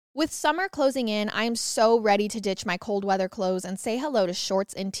With summer closing in, I am so ready to ditch my cold weather clothes and say hello to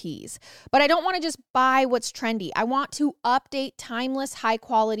shorts and tees. But I don't want to just buy what's trendy. I want to update timeless,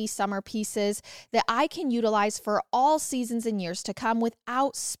 high-quality summer pieces that I can utilize for all seasons and years to come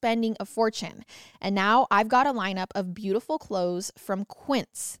without spending a fortune. And now I've got a lineup of beautiful clothes from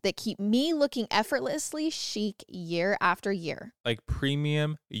Quince that keep me looking effortlessly chic year after year. Like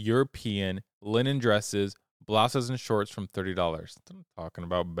premium European linen dresses, blouses and shorts from $30. That's what I'm talking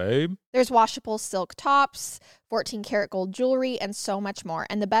about, babe. There's washable silk tops, 14 karat gold jewelry, and so much more.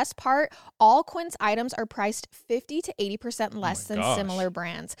 And the best part, all Quince items are priced 50 to 80% less than similar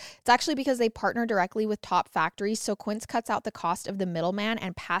brands. It's actually because they partner directly with top factories, so Quince cuts out the cost of the middleman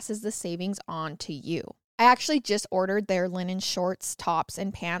and passes the savings on to you. I actually just ordered their linen shorts, tops,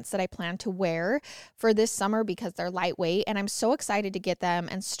 and pants that I plan to wear for this summer because they're lightweight, and I'm so excited to get them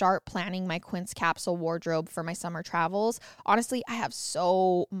and start planning my Quince capsule wardrobe for my summer travels. Honestly, I have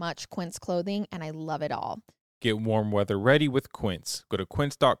so much Quince clothing, and I love it all. Get warm weather ready with Quince. Go to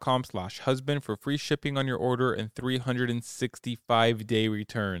quince.com/husband for free shipping on your order and 365-day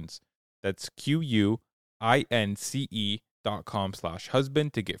returns. That's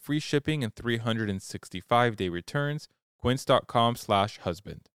QUINCE.com/husband to get free shipping and 365-day returns.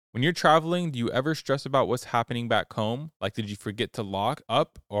 Quince.com/husband. When you're traveling, do you ever stress about what's happening back home? Like, did you forget to lock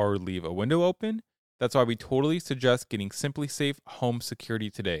up or leave a window open? That's why we totally suggest getting SimpliSafe Home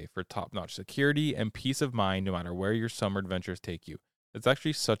Security today for top-notch security and peace of mind no matter where your summer adventures take you. That's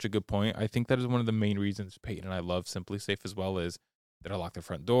actually such a good point. I think that is one of the main reasons Peyton and I love SimpliSafe as well, is did I lock the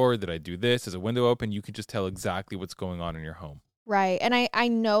front door? Did I do this? Is a window open? You can just tell exactly what's going on in your home. Right. And I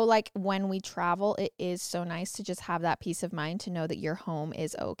know, like, when we travel, it is so nice to just have that peace of mind to know that your home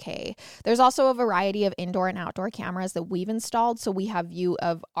is okay. There's also a variety of indoor and outdoor cameras that we've installed, so we have view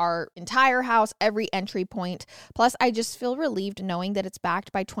of our entire house, every entry point. Plus, I just feel relieved knowing that it's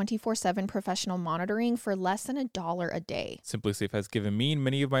backed by 24/7 professional monitoring for less than $1 a day. SimpliSafe has given me and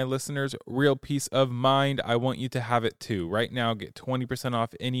many of my listeners real peace of mind. I want you to have it too. Right now, get 20%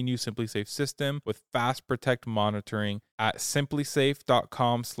 off any new SimpliSafe system with Fast Protect monitoring at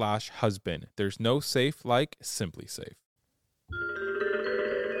simplisafe.com/husband. There's no safe like SimpliSafe.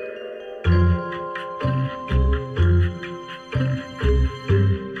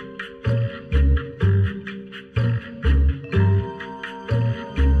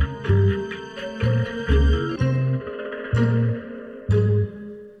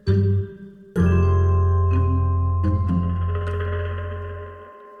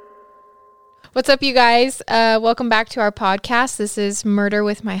 What's up, you guys? Welcome back to our podcast. This is Murder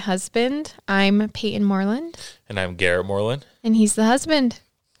with My Husband. I'm Peyton Moreland. And I'm Garrett Moreland. And he's the husband.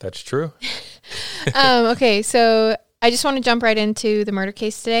 That's true. Okay, so I just want to jump right into the murder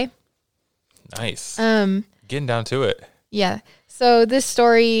case today. Nice. Getting down to it. Yeah. So this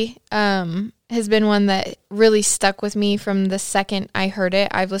story has been one that really stuck with me from the second I heard it.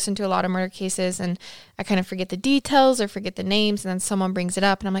 I've listened to a lot of murder cases and I kind of forget the details or forget the names, and then someone brings it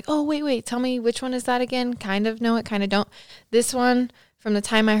up and I'm like, oh, wait, tell me which one is that again? Kind of know it, kind of don't. This one, from the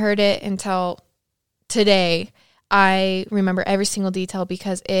time I heard it until today, I remember every single detail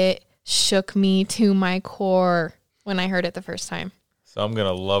because it shook me to my core when I heard it the first time. So I'm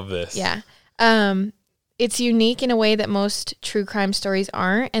going to love this. Yeah. It's unique in a way that most true crime stories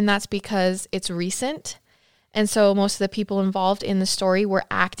aren't, and that's because it's recent. And so most of the people involved in the story were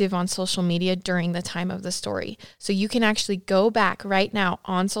active on social media during the time of the story. So you can actually go back right now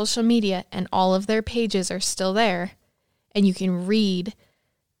on social media and all of their pages are still there. And you can read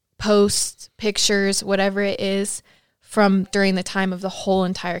posts, pictures, whatever it is from during the time of the whole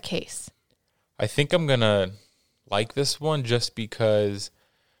entire case. I think I'm going to like this one just because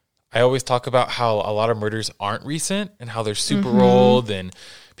I always talk about how a lot of murders aren't recent and how they're super old and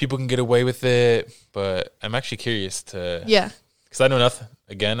people can get away with it. But I'm actually curious to... Yeah. Because I know nothing.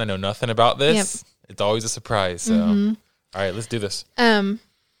 Again, I know nothing about this. Yep. It's always a surprise. So, all right, let's do this.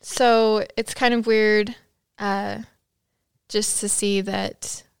 So it's kind of weird just to see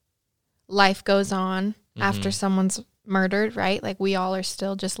that life goes on after someone's murdered, right? Like, we all are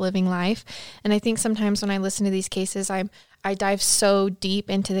still just living life. And I think sometimes when I listen to these cases, I dive so deep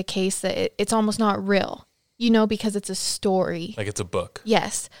into the case that it's almost not real, because it's a story. Like it's a book.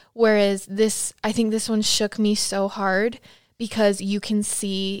 Yes. Whereas I think this one shook me so hard because you can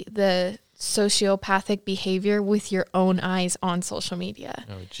see the sociopathic behavior with your own eyes on social media.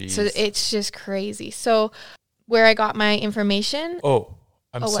 Oh, geez. So it's just crazy. So where I got my information.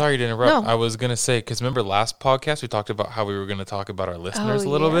 I'm sorry to interrupt. No. I was going to say, because remember last podcast, we talked about how we were going to talk about our listeners a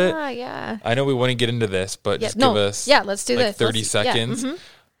little bit. Yeah. I know we want to get into this, but just give us let's do this. 30 seconds. Yeah.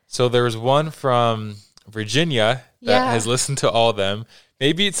 So there was one from Virginia that has listened to all of them.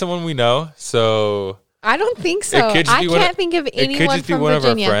 Maybe it's someone we know. So I don't think so. I can't think of anyone from Virginia. It could just be one of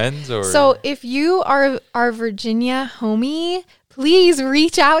our friends. So if you are our Virginia homie, please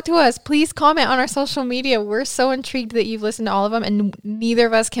reach out to us. Please comment on our social media. We're so intrigued that you've listened to all of them, and neither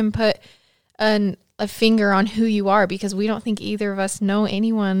of us can put a finger on who you are because we don't think either of us know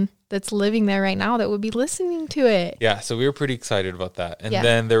anyone that's living there right now that would be listening to it. Yeah, so we were pretty excited about that. And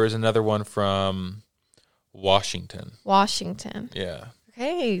then there was another one from Washington. Yeah.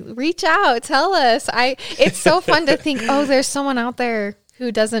 Okay, reach out. Tell us. It's so fun to think, oh, there's someone out there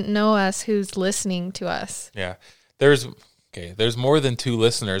who doesn't know us who's listening to us. Yeah. There's more than 2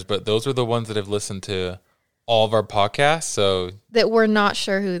 listeners, but those are the ones that have listened to all of our podcasts. So that we're not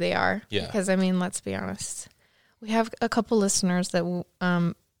sure who they are. Yeah. Because, I mean, let's be honest. We have a couple listeners that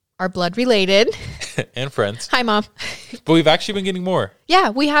are blood related. And friends. Hi, Mom. But we've actually been getting more. Yeah,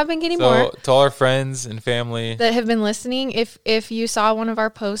 we have been getting more. To all our friends and family that have been listening, if you saw one of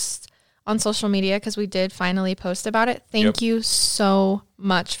our posts on social media, because we did finally post about it, thank you so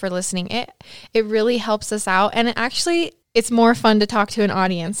much for listening. It really helps us out. And it's more fun to talk to an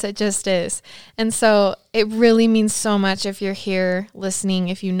audience. It just is. And so it really means so much if you're here listening,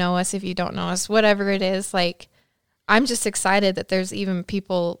 if you know us, if you don't know us, whatever it is. Like, I'm just excited that there's even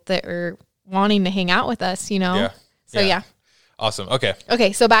people that are wanting to hang out with us, Yeah. So, yeah. Awesome. Okay.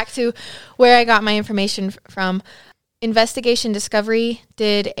 Okay, so back to where I got my information from. Investigation Discovery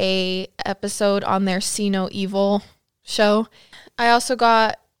did a episode on their See No Evil show. I also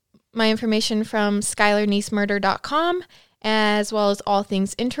got my information from SkylarNieceMurder.com, as well as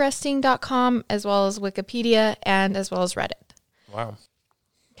allthingsinteresting.com, as well as Wikipedia, and as well as Reddit. Wow.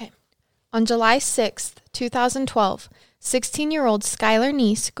 Okay. On July 6th, 2012, 16-year-old Skylar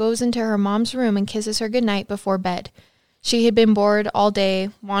Neese goes into her mom's room and kisses her goodnight before bed. She had been bored all day,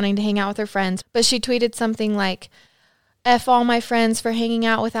 wanting to hang out with her friends, but she tweeted something like, F all my friends for hanging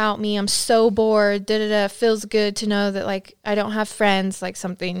out without me. I'm so bored. Feels good to know that, like, I don't have friends, like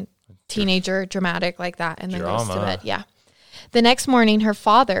something teenager dramatic like that, and then goes to bed. Yeah. The next morning, her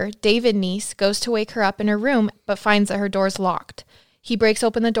father, David Neese, goes to wake her up in her room, but finds that her door's locked. He breaks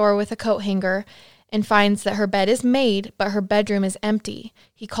open the door with a coat hanger and finds that her bed is made, but her bedroom is empty.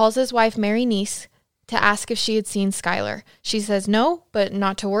 He calls his wife, Mary Neese, to ask if she had seen Skylar. She says no, but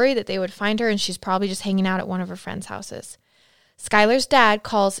not to worry, that they would find her, and she's probably just hanging out at one of her friends' houses. Skylar's dad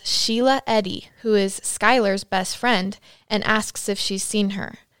calls Sheila Eddy, who is Skylar's best friend, and asks if she's seen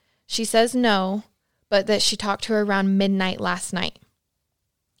her. She says no, but that she talked to her around midnight last night.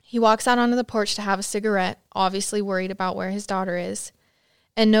 He walks out onto the porch to have a cigarette, obviously worried about where his daughter is,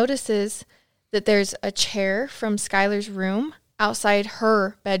 and notices that there's a chair from Skylar's room outside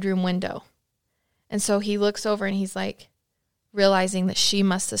her bedroom window. And so he looks over and he's like, realizing that she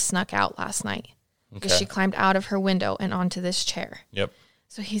must have snuck out last night because she climbed out of her window and onto this chair. Yep.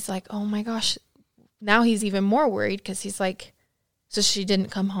 So he's like, oh my gosh. Now he's even more worried because he's like, so she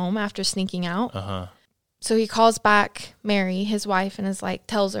didn't come home after sneaking out. Uh-huh. So he calls back Mary, his wife, and is like,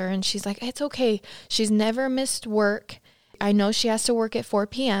 tells her, and she's like, it's okay. She's never missed work. I know she has to work at 4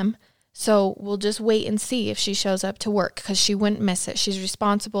 p.m., so we'll just wait and see if she shows up to work because she wouldn't miss it. She's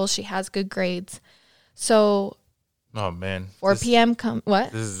responsible. She has good grades. So, oh man, 4 p.m.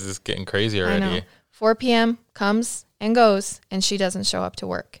 What? This is just getting crazy already. I know. 4 p.m. comes and goes, and she doesn't show up to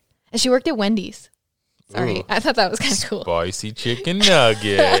work. And she worked at Wendy's. Sorry, ooh. I thought that was kind of cool. Spicy chicken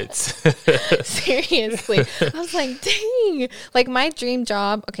nuggets. Seriously. I was like, dang. Like, my dream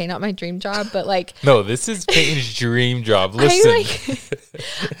job. Okay, not my dream job, but like. No, this is Peyton's dream job. Listen.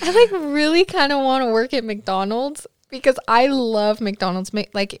 I really kind of want to work at McDonald's because I love McDonald's.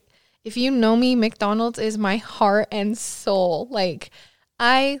 Like, if you know me, McDonald's is my heart and soul. Like,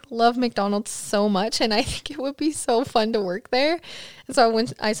 I love McDonald's so much, and I think it would be so fun to work there. And so when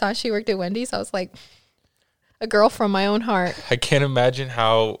I saw she worked at Wendy's, I was like, a girl from my own heart. I can't imagine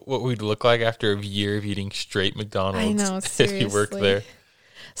what we'd look like after a year of eating straight McDonald's. I know, seriously. If you worked there.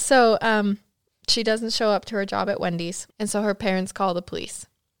 So she doesn't show up to her job at Wendy's, and so her parents call the police.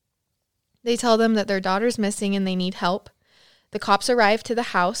 They tell them that their daughter's missing and they need help. The cops arrive to the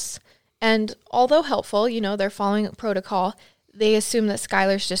house, and although helpful, they're following protocol, they assume that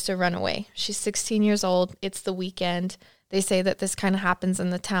Skylar's just a runaway. She's 16 years old. It's the weekend. They say that this kind of happens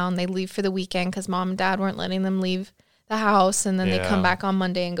in the town. They leave for the weekend because mom and dad weren't letting them leave the house, and then they come back on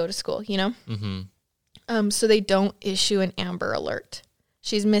Monday and go to school, Mm-hmm. So they don't issue an Amber Alert.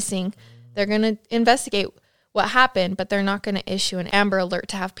 She's missing. They're going to investigate what happened, but they're not going to issue an Amber Alert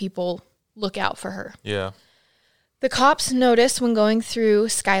to have people look out for her. Yeah. The cops notice when going through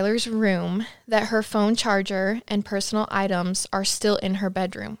Skylar's room that her phone charger and personal items are still in her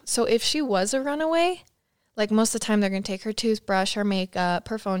bedroom. So if she was a runaway, Like most of the time they're going to take her toothbrush, her makeup,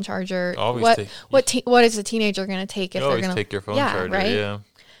 her phone charger. Always what is a teenager going to take if they're going to take your phone charger, right? Yeah.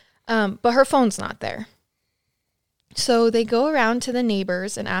 But her phone's not there. So they go around to the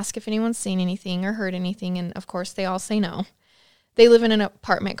neighbors and ask if anyone's seen anything or heard anything. And of course, they all say no. They live in an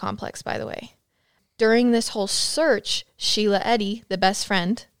apartment complex, by the way. During this whole search, Sheila Eddy, the best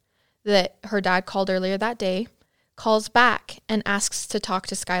friend that her dad called earlier that day, calls back and asks to talk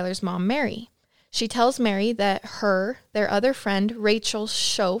to Skylar's mom, Mary. She tells Mary that their other friend, Rachel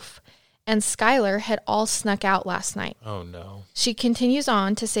Schoaf, and Skylar had all snuck out last night. Oh, no. She continues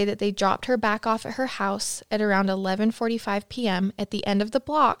on to say that they dropped her back off at her house at around 11:45 p.m. at the end of the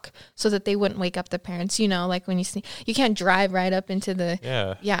block so that they wouldn't wake up the parents. You know, like when you can't drive right up into the...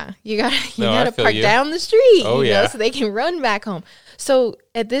 Yeah. You gotta park down the street, so they can run back home. So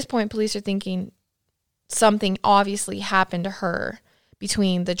at this point, police are thinking something obviously happened to her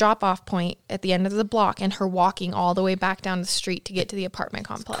between the drop-off point at the end of the block and her walking all the way back down the street to get to the apartment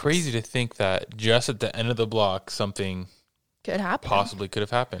complex. It's crazy to think that just at the end of the block, something could happen. Possibly could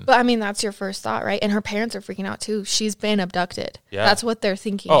have happened. But I mean, that's your first thought, right? And her parents are freaking out too. She's been abducted. Yeah. That's what they're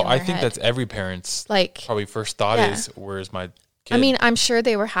thinking. Oh, I think that's every parent's probably first thought is, where's my kid? I mean, I'm sure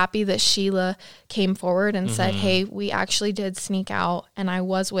they were happy that Sheila came forward and said, hey, we actually did sneak out and I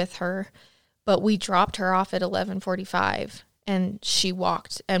was with her, but we dropped her off at 11:45. And she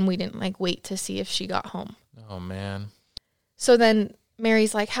walked, and we didn't wait to see if she got home. Oh, man. So then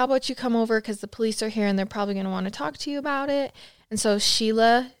Mary's like, how about you come over because the police are here and they're probably going to want to talk to you about it. And so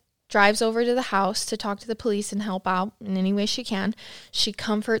Sheila drives over to the house to talk to the police and help out in any way she can. She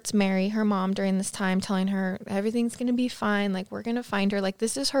comforts Mary, her mom, during this time, telling her everything's going to be fine. We're going to find her.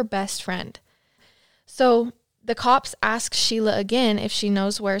 This is her best friend. So the cops ask Sheila again if she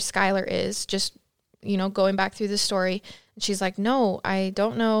knows where Skylar is, just, going back through the story. And she's like, no, I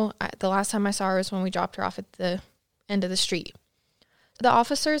don't know. The last time I saw her was when we dropped her off at the end of the street. The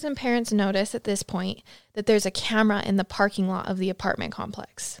officers and parents notice at this point that there's a camera in the parking lot of the apartment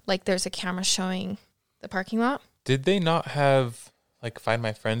complex. There's a camera showing the parking lot. Did they not have, Find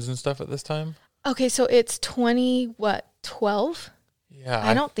My Friends and stuff at this time? Okay, so it's 12? Yeah.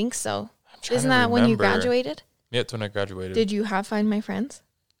 I don't think so. Isn't that when you graduated? Yeah, it's when I graduated. Did you have Find My Friends?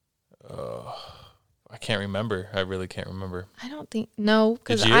 I can't remember. I really can't remember. I don't think, no,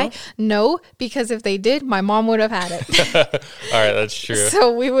 because because if they did, my mom would have had it. All right, that's true.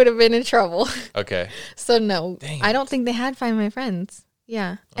 So we would have been in trouble. Okay. So no, I don't think they had Find My Friends.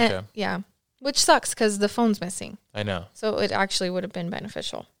 Yeah. Okay. Yeah. Which sucks because the phone's missing. I know. So it actually would have been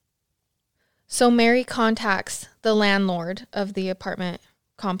beneficial. So Mary contacts the landlord of the apartment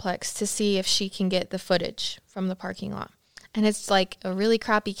complex to see if she can get the footage from the parking lot. And it's a really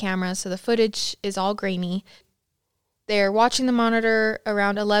crappy camera, so the footage is all grainy. They're watching the monitor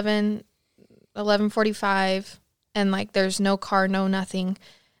around 11:45, and there's no car, no nothing.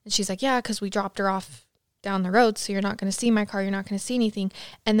 And she's like, yeah, because we dropped her off down the road, so you're not going to see my car, you're not going to see anything.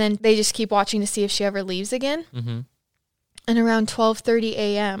 And then they just keep watching to see if she ever leaves again. Mm-hmm. And around 12:30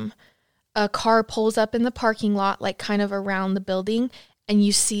 a.m., a car pulls up in the parking lot, kind of around the building, and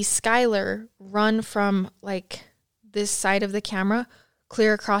you see Skylar run from, this side of the camera,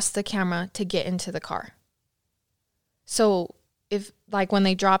 clear across the camera to get into the car. So if when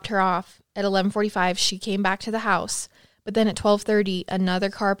they dropped her off at 11:45, she came back to the house, but then at 12:30, another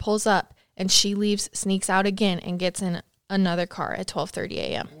car pulls up and she leaves, sneaks out again and gets in another car at 12:30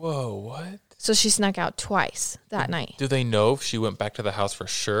 a.m. Whoa, what? So she snuck out twice that night. Do they know if she went back to the house for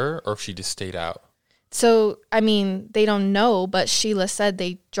sure or if she just stayed out? So, I mean, they don't know, but Sheila said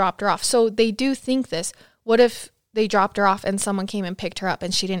they dropped her off. So they do think this. What if they dropped her off and someone came and picked her up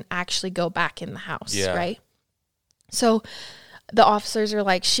and she didn't actually go back in the house, right? So the officers are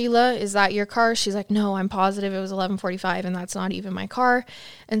like, Sheila, is that your car? She's like, no, I'm positive it was 11:45 and that's not even my car.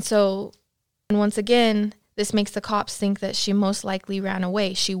 And so, and once again, this makes the cops think that she most likely ran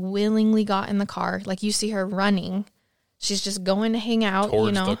away. She willingly got in the car. You see her running. She's just going to hang out,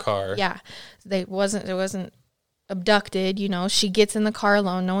 towards the car. Yeah. It wasn't abducted, She gets in the car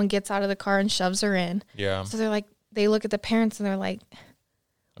alone. No one gets out of the car and shoves her in. Yeah. So they're like, they look at the parents and they're like,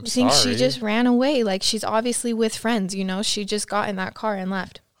 I think she just ran away. She's obviously with friends, She just got in that car and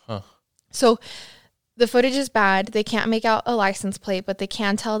left. Huh. So the footage is bad. They can't make out a license plate, but they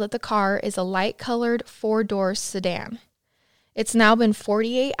can tell that the car is a light-colored 4-door sedan. It's now been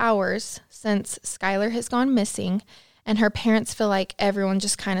 48 hours since Skylar has gone missing, and her parents feel like everyone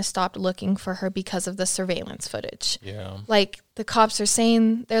just kind of stopped looking for her because of the surveillance footage. Yeah. The cops are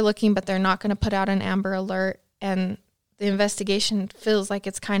saying they're looking, but they're not going to put out an Amber Alert. And the investigation feels like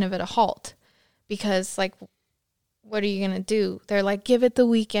it's kind of at a halt because, what are you going to do? They're like, give it the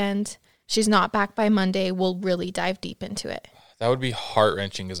weekend. She's not back by Monday. We'll really dive deep into it. That would be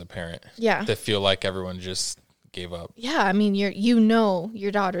heart-wrenching as a parent. Yeah. To feel like everyone just gave up. Yeah, I mean,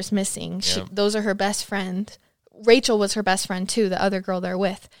 your daughter's missing. Yeah. Those are her best friend. Rachel was her best friend too, the other girl they're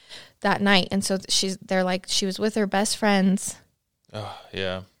with that night. And so they're like, she was with her best friends. Oh,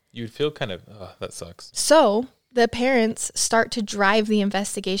 yeah. You'd feel kind of, that sucks. So the parents start to drive the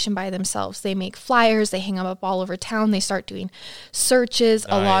investigation by themselves. They make flyers. They hang them up all over town. They start doing searches.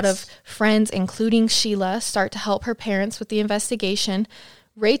 Nice. A lot of friends, including Sheila, start to help her parents with the investigation.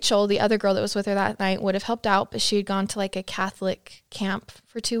 Rachel, the other girl that was with her that night, would have helped out, but she had gone to like a Catholic camp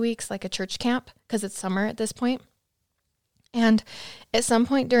for 2 weeks, like a church camp, because it's summer at this point. And at some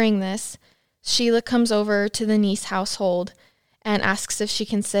point during this, Sheila comes over to the Neese household and asks if she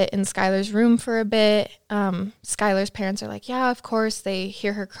can sit in Skylar's room for a bit. Skylar's parents are like, yeah, of course. They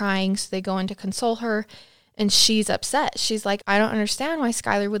hear her crying, so they go in to console her, and she's upset. She's like, I don't understand why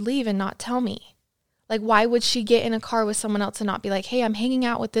Skylar would leave and not tell me. Like, why would she get in a car with someone else and not be like, hey, I'm hanging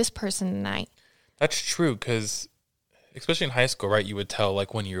out with this person tonight? That's true, because especially in high school, right, you would tell,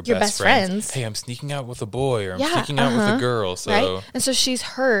 like, one of your best friends, hey, I'm sneaking out with a boy, or I'm sneaking out with a girl. So. Right? And so she's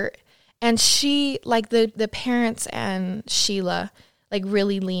hurt. And she, like, the parents and Sheila, like,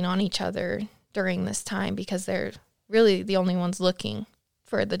 really lean on each other during this time because they're really the only ones looking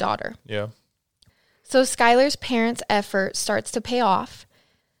for the daughter. Yeah. So Skylar's parents' effort starts to pay off,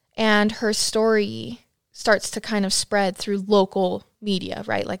 and her story starts to kind of spread through local media,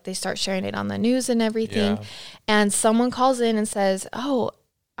 right? Like, they start sharing it on the news and everything. Yeah. And someone calls in and says, oh,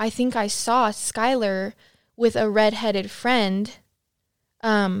 I think I saw Skylar with a redheaded friend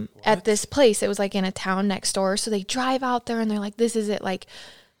at this place. It was like in a town next door. So they drive out there and they're like, this is it. Like,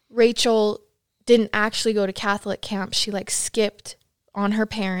 Rachel didn't actually go to Catholic camp. She like skipped on her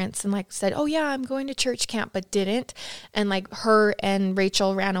parents and like said, oh yeah, I'm going to church camp, but didn't. And like her and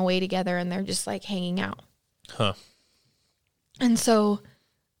Rachel ran away together and they're just like hanging out. Huh. And so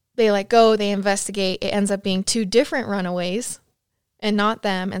they like go, they investigate. It ends up being 2 different runaways and not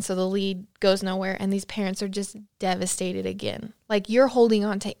them. And so the lead goes nowhere. And these parents are just devastated again. Like, you're holding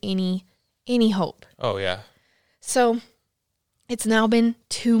on to any hope. Oh, yeah. So it's now been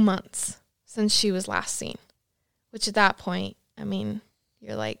 2 months since she was last seen, which at that point, I mean,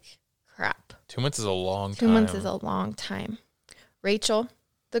 you're like, crap. 2 months is a long 2 time. months is a long time. Rachel,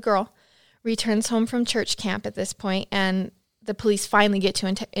 the girl, returns home from church camp at this point, and the police finally get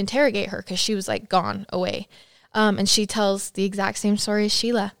to interrogate her because she was like gone away. And she tells the exact same story as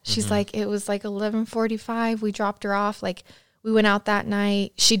Sheila. She's like, it was like 11:45. We dropped her off. Like, we went out that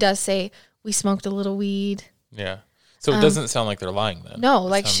night. She does say we smoked a little weed. Yeah. So it doesn't sound like they're lying then. No,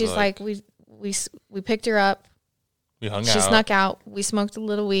 like she's like we picked her up. We hung out. She snuck out. We smoked a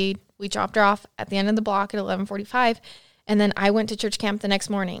little weed. We dropped her off at the end of the block at 11:45, and then I went to church camp the next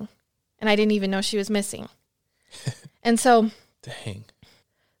morning, and I didn't even know she was missing. And so, dang.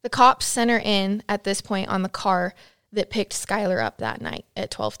 The cops sent her in at this point on the car that picked Skylar up that night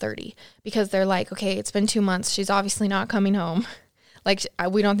at 12:30 because they're like, okay, it's been 2 months. She's obviously not coming home. Like,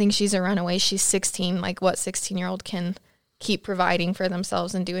 we don't think she's a runaway. She's 16. Like, what 16-year-old can keep providing for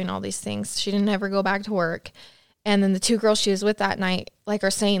themselves and doing all these things? She didn't ever go back to work. And then the 2 girls she was with that night, like, are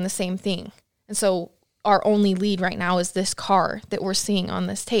saying the same thing. And so our only lead right now is this car that we're seeing on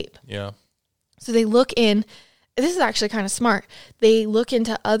this tape. Yeah. So they look in. This is actually kind of smart. They look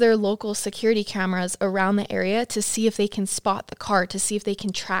into other local security cameras around the area to see if they can spot the car, to see if they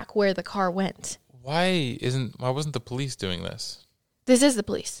can track where the car went. Why wasn't the police doing this? This is the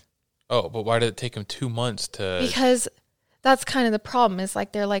police. Oh, but why did it take them 2 months to... Because that's kind of the problem is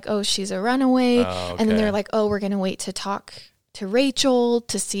like, they're like, oh, she's a runaway. Oh, okay. And then they're like, oh, we're going to wait to talk to Rachel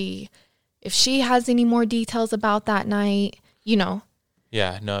to see if she has any more details about that night, you know.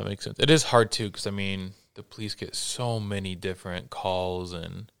 Yeah, no, it makes sense. It is hard too, because I mean, the police get so many different calls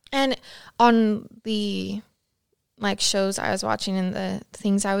and on the like shows I was watching and the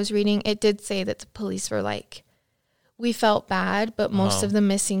things I was reading, it did say that the police were like, we felt bad, but most of the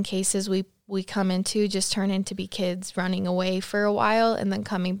missing cases we come into just turn into be kids running away for a while and then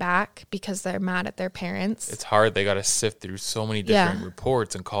coming back because they're mad at their parents. It's hard. They got to sift through so many different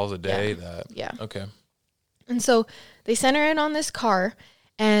reports and calls a day Okay. And so they sent her in on this car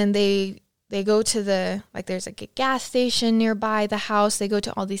and they go to the, like, there's like a gas station nearby the house. They go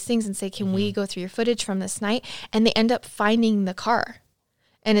to all these things and say, can we go through your footage from this night? And they end up finding the car.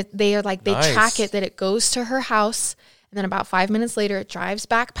 And they are like, they track it that it goes to her house. And then about 5 minutes later, it drives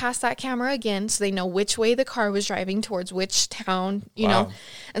back past that camera again. So they know which way the car was driving towards which town, you know.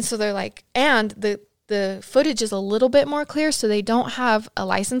 And so they're like, and the the footage is a little bit more clear, so they don't have a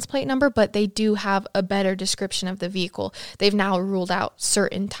license plate number, but they do have a better description of the vehicle. They've now ruled out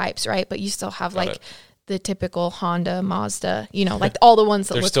certain types, right? But you still have the typical Honda, Mazda, you know, like all the ones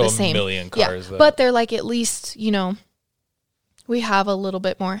that look the same. There's still a million cars. Yeah, but they're like, at least, you know, we have a little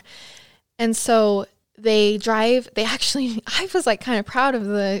bit more. And so they actually, I was like kind of proud of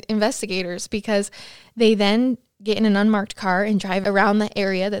the investigators, because they then get in an unmarked car and drive around the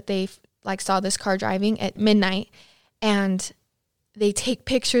area that they like saw this car driving at midnight, and they take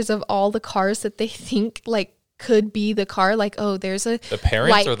pictures of all the cars that they think like could be the car. Like, oh, there's the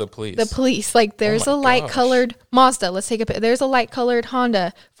parents or the police? The police. Like, there's a light colored Mazda. Let's take a picture. There's a light colored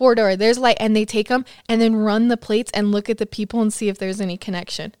Honda 4-door. There's light, and they take them and then run the plates and look at the people and see if there's any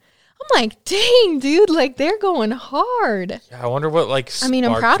connection. I'm like, dang, dude, like they're going hard. Yeah, I wonder what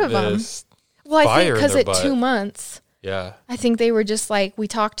I'm proud of them. Well, I think because at 2 months. Yeah. I think they were just like, we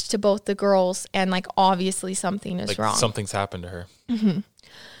talked to both the girls, and like obviously something is wrong. Something's happened to her. Mm-hmm.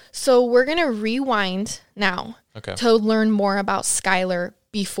 So we're going to rewind now to learn more about Skylar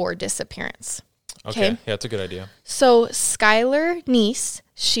before disappearance. Okay. Yeah, that's a good idea. So Skylar niece,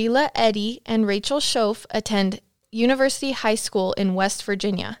 Sheila Eddy, and Rachel Schoaf attend University High School in West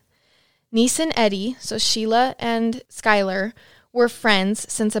Virginia. Niece and Eddy, so Sheila and Skylar, were friends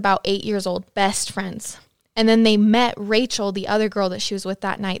since about 8 years old, best friends. And then they met Rachel, the other girl that she was with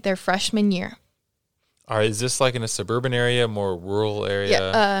that night, their freshman year. All right, is this like in a suburban area, more rural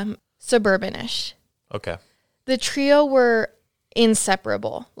area? Yeah, suburban-ish. Okay. The trio were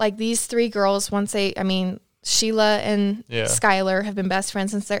inseparable. Like, these three girls, Sheila and Skylar have been best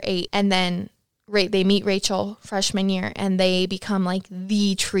friends since they're 8. And then they meet Rachel freshman year, and they become like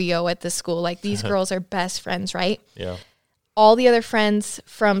the trio at the school. Like, these girls are best friends, right? Yeah. All the other friends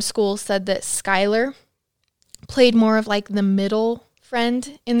from school said that Skylar played more of like the middle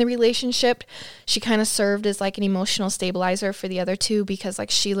friend in the relationship. She kind of served as like an emotional stabilizer for the other two, because like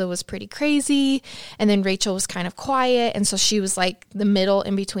Sheila was pretty crazy, and then Rachel was kind of quiet, and so she was like the middle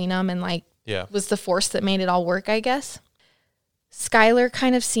in between them, and like was the force that made it all work, I guess. Skylar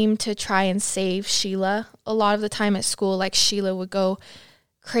kind of seemed to try and save Sheila a lot of the time at school. Like, Sheila would go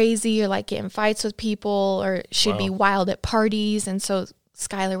crazy or like get in fights with people, or she'd be wild at parties, and so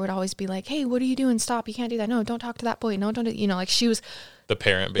Skylar would always be like, hey, what are you doing? Stop. You can't do that. No, don't talk to that boy. No, don't do, like she was the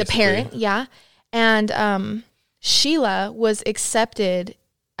parent, basically. The parent, yeah. And Sheila was accepted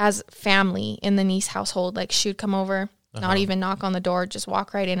as family in the niece household. Like, she would come over, not even knock on the door, just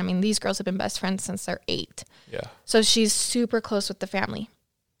walk right in. I mean, these girls have been best friends since they're 8. Yeah. So she's super close with the family.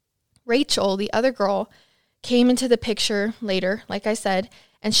 Rachel, the other girl, came into the picture later, like I said,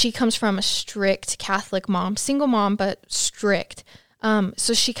 and she comes from a strict Catholic mom, single mom, but strict.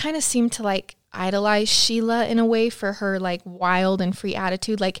 So she kind of seemed to like idolize Sheila in a way for her like wild and free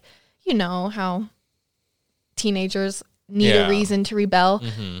attitude. Like, you know how teenagers need a reason to rebel.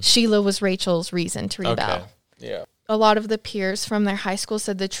 Mm-hmm. Sheila was Rachel's reason to rebel. Okay. Yeah. A lot of the peers from their high school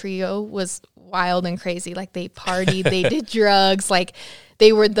said the trio was wild and crazy. Like, they partied, they did drugs. Like,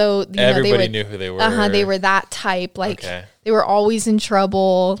 they were everybody knew who they were. They were that type. Like, they were always in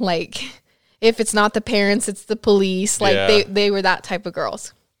trouble. Like, if it's not the parents, it's the police. Like, they were that type of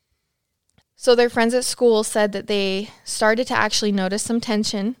girls. So their friends at school said that they started to actually notice some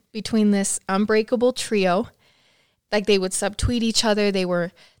tension between this unbreakable trio. Like, they would subtweet each other. They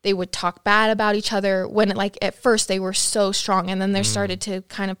would talk bad about each other when, like, at first they were so strong. And then they started to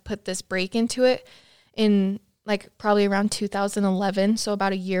kind of put this break into it in, like, probably around 2011. So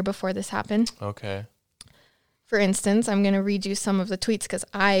about a year before this happened. Okay. For instance, I'm going to read you some of the tweets, because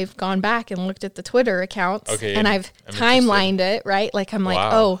I've gone back and looked at the Twitter accounts. Okay, and I've timelined it, right? Like, I'm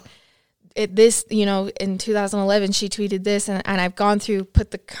like, in 2011, she tweeted this. And I've gone through,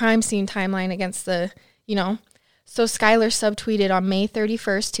 put the crime scene timeline against the, So Skylar subtweeted on May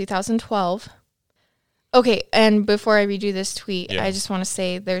 31st, 2012. Okay, and before I read you this tweet, I just want to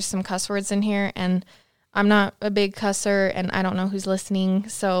say there's some cuss words in here, and I'm not a big cusser, and I don't know who's listening,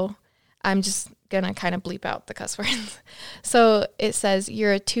 so I'm just going to kind of bleep out the cuss words. So it says,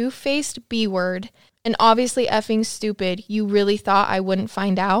 you're a two-faced B-word, and obviously effing stupid. You really thought I wouldn't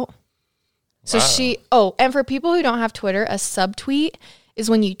find out? So and for people who don't have Twitter, a subtweet is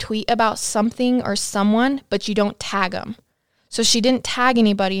when you tweet about something or someone, but you don't tag them. So she didn't tag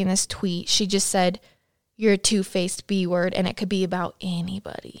anybody in this tweet. She just said, you're a two-faced B-word, and it could be about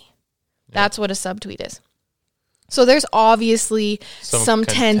anybody. Yep. That's what a subtweet is. So there's obviously some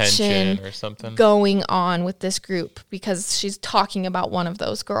tension or something going on with this group, because she's talking about one of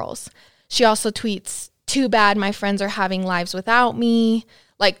those girls. She also tweets, too bad my friends are having lives without me.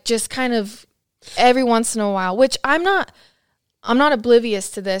 Like, just kind of every once in a while, which I'm not I'm not oblivious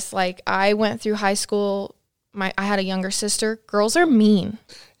to this. Like, I went through high school. I had a younger sister. Girls are mean.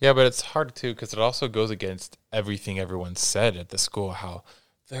 Yeah, but it's hard too because it also goes against everything everyone said at the school, how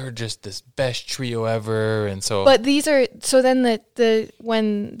they're just this best trio ever, and so. But these are then the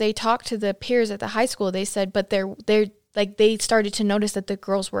when they talked to the peers at the high school, they said, but they're like they started to notice that the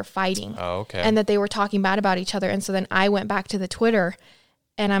girls were fighting. Oh, okay. And that they were talking bad about each other, and so then I went back to the Twitter,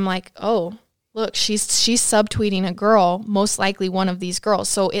 and I'm like, oh. Look, she's subtweeting a girl, most likely one of these girls.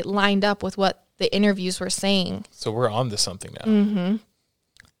 So it lined up with what the interviews were saying. So we're on to something now. Mm-hmm.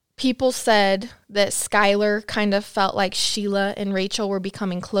 People said that Skylar kind of felt like Sheila and Rachel were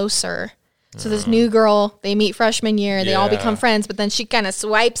becoming closer. So this new girl, they meet freshman year, they all become friends, but then she kind of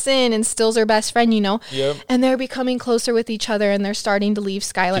swipes in and still's her best friend, you know? Yep. And they're becoming closer with each other, and they're starting to leave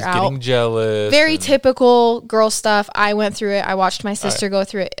Skylar out. Getting jealous. Very typical girl stuff. I went through it. I watched my sister go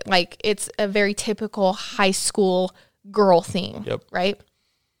through it. Like, it's a very typical high school girl thing, right?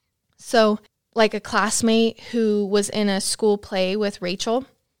 So, like, a classmate who was in a school play with Rachel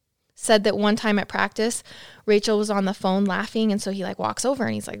said that one time at practice, Rachel was on the phone laughing, and so he like walks over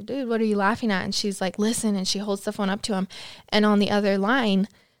and he's like, dude, what are you laughing at? And she's like, listen, and she holds the phone up to him. And on the other line,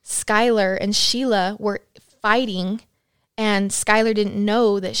 Skylar and Sheila were fighting, and Skylar didn't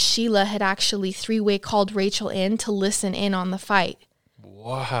know that Sheila had actually three-way called Rachel in to listen in on the fight.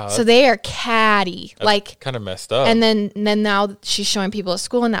 Wow. So they are catty. Like, kind of messed up. And then now she's showing people at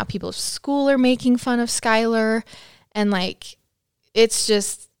school, and now people at school are making fun of Skylar, and like it's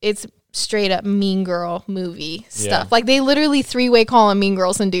straight up Mean Girl movie stuff. Like, they literally three-way call on Mean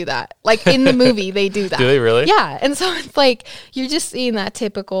Girls and do that. Like, in the movie, they do that. Do they really? Yeah. And so it's like, you're just seeing that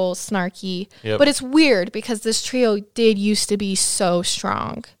typical snarky. But it's weird because this trio did used to be so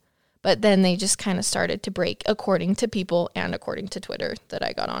strong. But then they just kind of started to break, according to people and according to Twitter that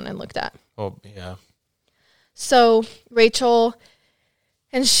I got on and looked at. Oh, yeah. So Rachel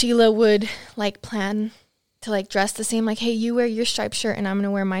and Sheila would, like, plan to like dress the same, like, hey, you wear your striped shirt and I'm going to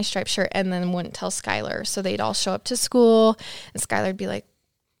wear my striped shirt, and then wouldn't tell Skylar. So they'd all show up to school and Skylar'd be like,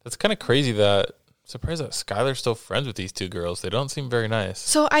 that's kind of crazy that, surprised that Skylar's still friends with these two girls. They don't seem very nice.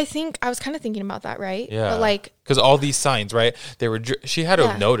 So I was kind of thinking about that, right? Yeah. But like, because all these signs, right? She had to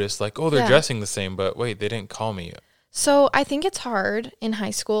have noticed, like, oh, they're dressing the same, but wait, they didn't call me. So I think it's hard in high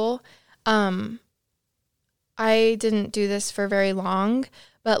school. I didn't do this for very long,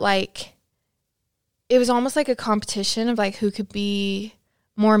 but like, it was almost like a competition of like who could be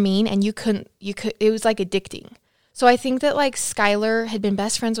more mean, and it was like addicting. So I think that like Skylar had been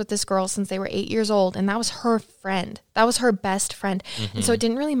best friends with this girl since they were 8 years old, and that was her friend. That was her best friend. Mm-hmm. And so it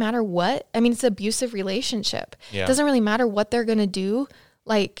didn't really matter what, I mean, it's an abusive relationship. Yeah. It doesn't really matter what they're going to do.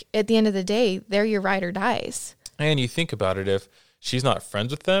 Like, at the end of the day, they're your ride or dies. And you think about it, if she's not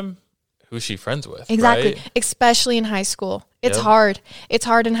friends with them, who's she friends with? Exactly. Right? Especially in high school. It's hard. It's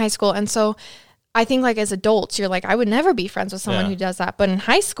hard in high school. And so I think like as adults, you're like, I would never be friends with someone who does that. But in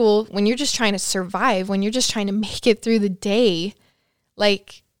high school, when you're just trying to survive, when you're just trying to make it through the day,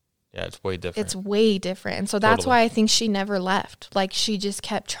 like, yeah, it's way different. It's way different. And so that's why I think she never left. Like, she just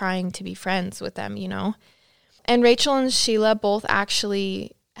kept trying to be friends with them, you know? And Rachel and Sheila both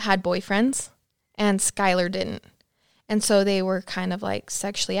actually had boyfriends, and Skylar didn't. And so they were kind of like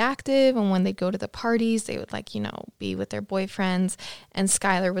sexually active, and when they'd go to the parties, they would like, you know, be with their boyfriends. And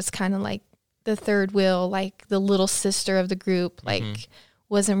Skylar was kind of like the third wheel, like the little sister of the group, like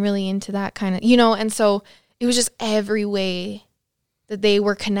wasn't really into that kind of, you know. And so it was just every way that they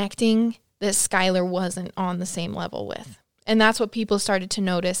were connecting that Skylar wasn't on the same level with. And that's what people started to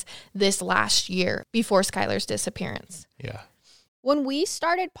notice this last year before Skylar's disappearance. Yeah. When we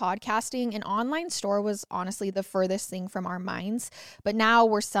started podcasting, an online store was honestly the furthest thing from our minds. But now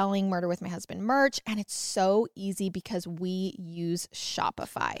we're selling Murder with My Husband merch, and it's so easy because we use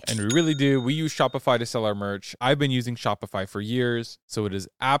Shopify. And we really do. We use Shopify to sell our merch. I've been using Shopify for years, so it is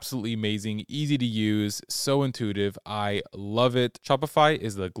absolutely amazing, easy to use, so intuitive. I love it. Shopify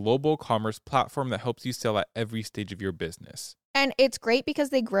is the global commerce platform that helps you sell at every stage of your business. And it's great because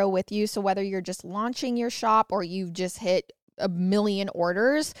they grow with you. So whether you're just launching your shop or you've just hit 1 million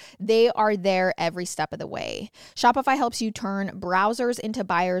orders, they are there every step of the way. Shopify helps you turn browsers into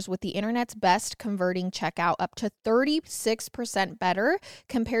buyers with the internet's best converting checkout, up to 36% better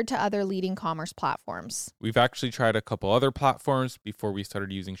compared to other leading commerce platforms. We've actually tried a couple other platforms before we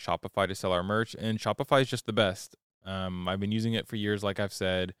started using Shopify to sell our merch, and Shopify is just the best. I've been using it for years, like I've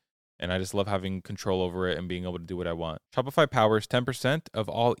said, And I just love having control over it and being able to do what I want. Shopify powers 10% of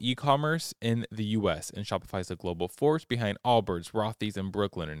all e-commerce in the US, and Shopify is the global force behind Allbirds, Rothy's, and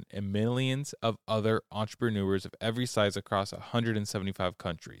Brooklinen, and millions of other entrepreneurs of every size across 175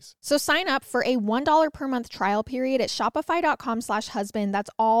 countries. So sign up for a $1 per month trial period at shopify.com/husband. That's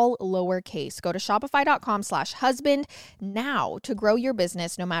all lowercase. Go to shopify.com/husband now to grow your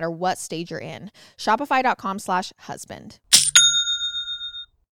business no matter what stage you're in. Shopify.com/husband.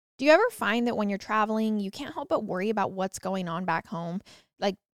 Do you ever find that when you're traveling, you can't help but worry about what's going on back home?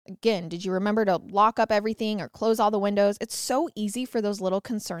 Like, again, did you remember to lock up everything or close all the windows? It's so easy for those little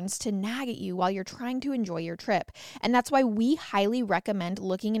concerns to nag at you while you're trying to enjoy your trip. And that's why we highly recommend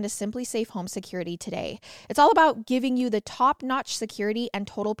looking into SimpliSafe Home Security today. It's all about giving you the top-notch security and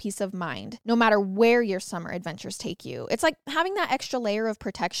total peace of mind, no matter where your summer adventures take you. It's like having that extra layer of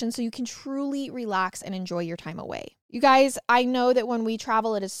protection so you can truly relax and enjoy your time away. You guys, I know that when we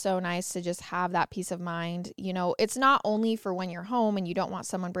travel, it is so nice to just have that peace of mind. You know, it's not only for when you're home and you don't want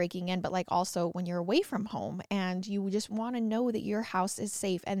someone breaking in, but like also when you're away from home and you just want to know that your house is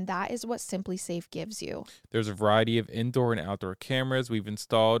safe. And that is what SimpliSafe gives you. There's a variety of indoor and outdoor cameras we've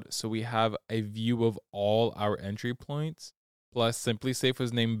installed, so we have a view of all our entry points. Plus, SimpliSafe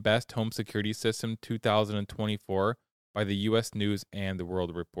was named Best Home Security System 2024 by the U.S. News and the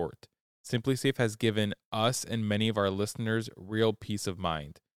World Report. SimpliSafe has given us and many of our listeners real peace of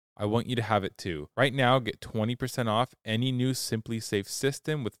mind. I want you to have it too. Right now, get 20% off any new SimpliSafe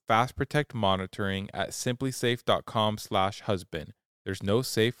system with Fast Protect monitoring at simplisafe.com/husband. There's no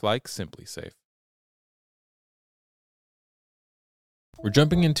safe like SimpliSafe. We're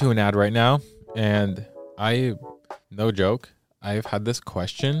jumping into an ad right now, and no joke, I've had this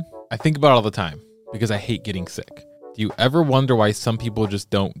question. I think about it all the time because I hate getting sick. Do you ever wonder why some people just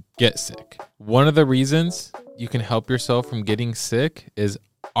don't get sick? One of the reasons you can help yourself from getting sick is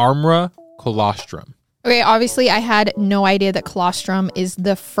Armra Colostrum. Okay, obviously I had no idea that colostrum is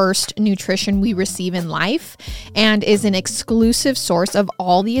the first nutrition we receive in life and is an exclusive source of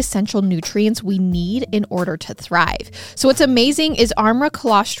all the essential nutrients we need in order to thrive. So what's amazing is Armra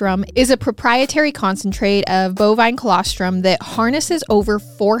Colostrum is a proprietary concentrate of bovine colostrum that harnesses over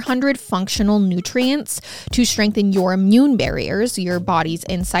 400 functional nutrients to strengthen your immune barriers, your body's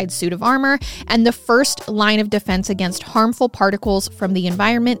inside suit of armor, and the first line of defense against harmful particles from the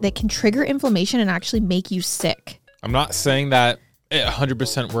environment that can trigger inflammation and actually make you sick. I'm not saying that it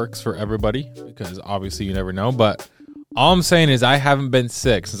 100% works for everybody because obviously you never know, but all I'm saying is I haven't been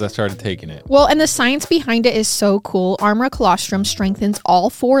sick since I started taking it. Well, and the science behind it is so cool. Armra Colostrum strengthens all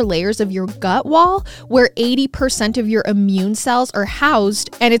 4 layers of your gut wall where 80% of your immune cells are housed,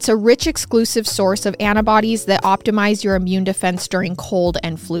 and it's a rich exclusive source of antibodies that optimize your immune defense during cold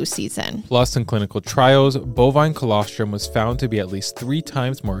and flu season. Plus, in clinical trials, bovine colostrum was found to be at least 3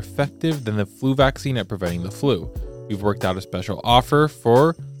 times more effective than the flu vaccine at preventing the flu. We've worked out a special offer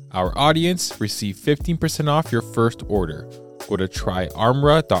for our audience. Receive 15% off your first order. Go to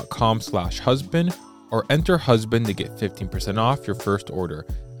tryarmra.com/husband or enter husband to get 15% off your first order.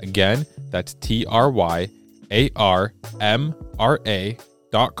 Again, that's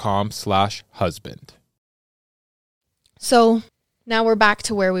tryarmra.com/husband. So now we're back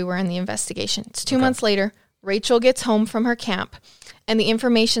to where we were in the investigation. It's 2 months later. Rachel gets home from her camp and the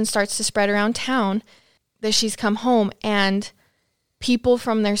information starts to spread around town that she's come home, and people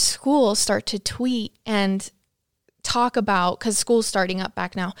from their school start to tweet and talk about, because school's starting up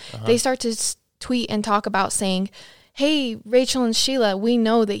back now, they start to tweet and talk about saying, hey, Rachel and Sheila, we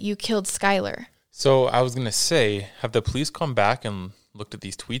know that you killed Skylar. So I was going to say, have the police come back and looked at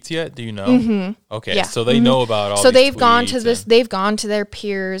these tweets yet? Do you know? Mm-hmm. Okay, yeah. So they know about all so these they've tweets gone to this, they've gone to their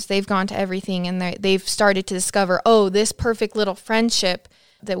peers, they've gone to everything, and they've started to discover, oh, this perfect little friendship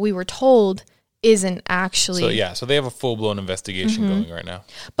that we were told isn't actually. So they have a full-blown investigation going right now.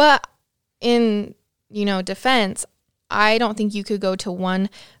 But in, defense, I don't think you could go to one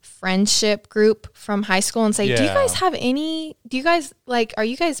friendship group from high school and say, do you guys are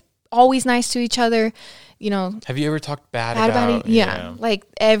you guys always nice to each other? Have you ever talked bad about it? Yeah. Like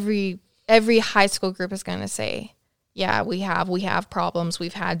every high school group is going to say, yeah, we have problems.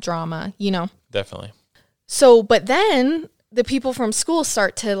 We've had drama, Definitely. So, but then the people from school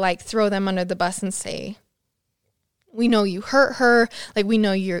start to throw them under the bus and say, we know you hurt her. Like, we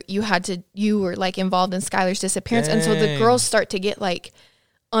know you were involved in Skylar's disappearance. Dang. And so the girls start to get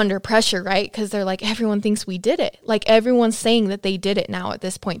under pressure, right? Because they're everyone thinks we did it. Everyone's saying that they did it now at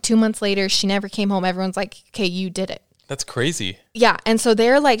this point. 2 months later, she never came home. Everyone's like, okay, you did it. That's crazy. Yeah. And so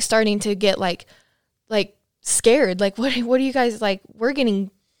they're starting to get scared. What are you guys we're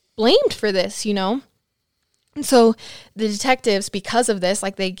getting blamed for this, And so the detectives, because of this,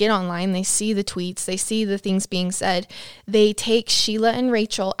 like, they get online, they see the tweets, they see the things being said. They take Sheila and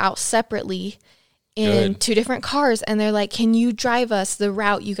Rachel out separately in two different cars, and they're like, can you drive us the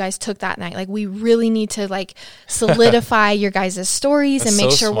route you guys took that night? Like, we really need to, like, solidify your guys' stories and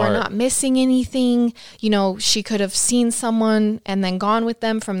make sure we're not missing anything. You know, she could have seen someone and then gone with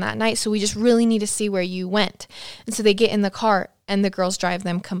them from that night, so we just really need to see where you went. And so they get in the car, and the girls drive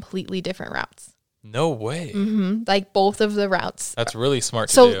them completely different routes. No way. Mm-hmm. Like, both of the routes. That's really smart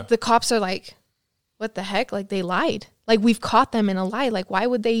to do. So the cops are like, what the heck? Like, they lied. Like, we've caught them in a lie. Like, why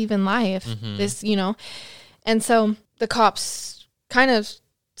would they even lie if this, you know? And so the cops kind of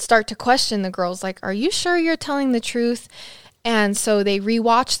start to question the girls, like, are you sure you're telling the truth? And so they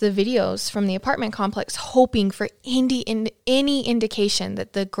rewatch the videos from the apartment complex, hoping for any indication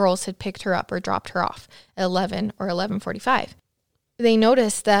that the girls had picked her up or dropped her off at 11 or 11:45. They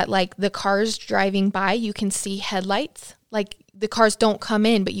notice that, like, the cars driving by, you can see headlights. Like, the cars don't come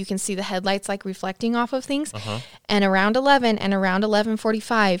in, but you can see the headlights, like, reflecting off of things. And around 11 and around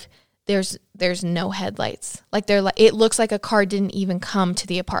 11:45, there's no headlights. Like, it looks like a car didn't even come to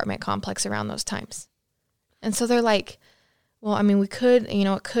the apartment complex around those times. And so they're like, well, I mean, we could, you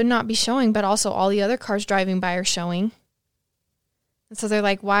know, it could not be showing, but also all the other cars driving by are showing. And so they're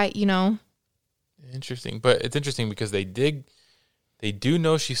like, why, you know? Interesting. But it's interesting because they do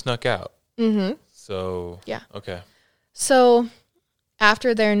know she snuck out. Mm-hmm. So, yeah. Okay. So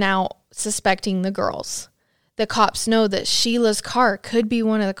after they're now suspecting the girls, the cops know that Sheila's car could be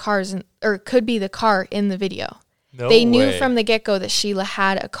one of the cars, or could be the car in the video. They knew from the get-go that Sheila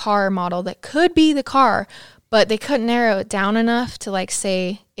had a car model that could be the car, but they couldn't narrow it down enough to, like,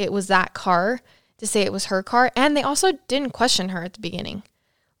 say it was that car, to say it was her car. And they also didn't question her at the beginning.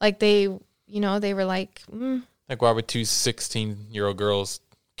 Like, they, you know, they were like, Like, why would two 16-year-old girls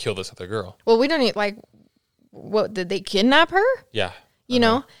kill this other girl? Well, we don't need, like, what, did they kidnap her? Yeah. You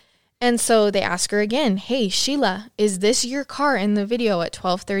know? And so they ask her again, hey, Sheila, is this your car in the video at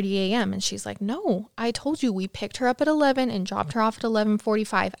 12:30 a.m.? And she's like, no, I told you we picked her up at 11 and dropped her off at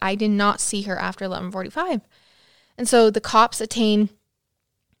 11:45. I did not see her after 11:45. And so the cops attain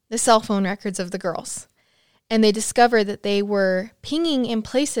the cell phone records of the girls. And they discover that they were pinging in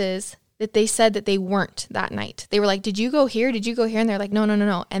places that they said that they weren't that night. They were like, did you go here? Did you go here? And they're like, no.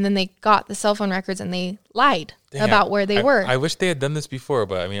 And then they got the cell phone records and they lied about where they were. I wish they had done this before,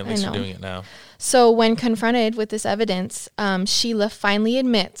 but I mean, at least they're doing it now. So when confronted with this evidence, Sheila finally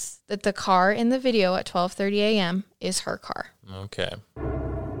admits that the car in the video at 12:30 a.m. is her car. Okay.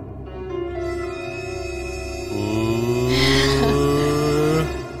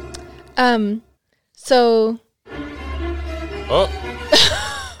 So. Oh.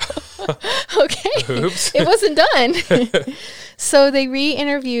 Okay. Oops. It wasn't done. So they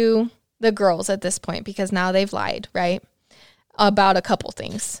re-interview the girls at this point because now they've lied, right? About a couple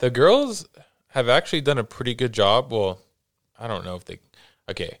things. The girls have actually done a pretty good job. Well, I don't know if they...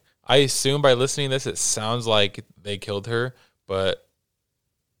 Okay. I assume by listening to this, it sounds like they killed her, but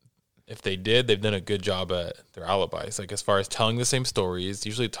if they did, they've done a good job at their alibis. Like, as far as telling the same stories,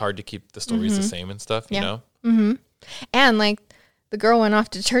 usually it's hard to keep the stories the same and stuff, you know? Mm-hmm. And, like, the girl went off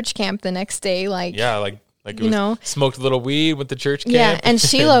to church camp the next day, like... Yeah, like it was, you know, smoked a little weed with the church camp. Yeah, and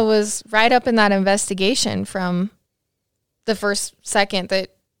Sheila was right up in that investigation from the first second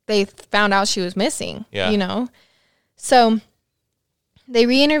that they found out she was missing, you know? So they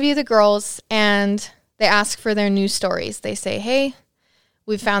re-interview the girls and they ask for their news stories. They say, hey,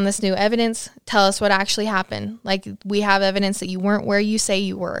 we found this new evidence. Tell us what actually happened. Like, we have evidence that you weren't where you say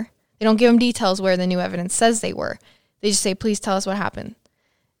you were. They don't give them details where the new evidence says they were. They just say, please tell us what happened.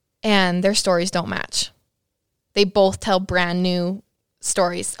 And their stories don't match. They both tell brand new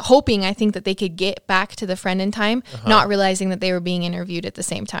stories, hoping, I think, that they could get back to the friend in time, not realizing that they were being interviewed at the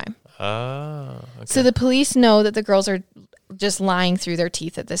same time. Okay. So the police know that the girls are just lying through their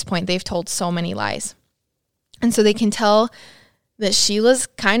teeth at this point. They've told so many lies. And so they can tell that Sheila's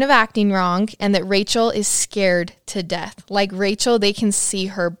kind of acting wrong and that Rachel is scared to death. Like, Rachel, they can see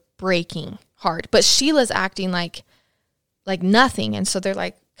her breaking hard, but Sheila's acting like nothing. And so they're,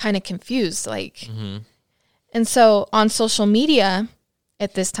 like, kind of confused. Like, and so on social media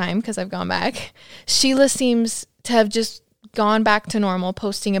at this time, because I've gone back, Sheila seems to have just gone back to normal,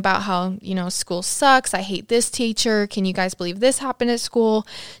 posting about how, you know, school sucks. I hate this teacher. Can you guys believe this happened at school?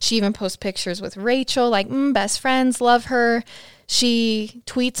 She even posts pictures with Rachel, like, best friends, love her. She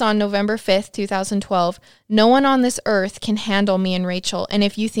tweets on November 5th, 2012, no one on this earth can handle me and Rachel. And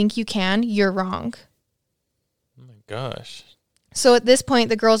if you think you can, you're wrong. Oh my gosh. So at this point,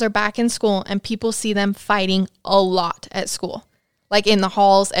 the girls are back in school and people see them fighting a lot at school. like in the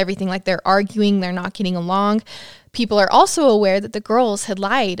halls, everything, like they're arguing, they're not getting along. People are also aware that the girls had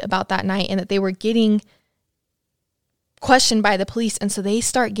lied about that night and that they were getting questioned by the police. And so they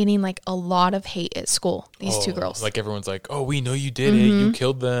start getting like a lot of hate at school, these two girls. Like everyone's like, oh, we know you did it. You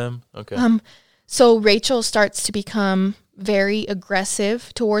killed them. Okay. So Rachel starts to become very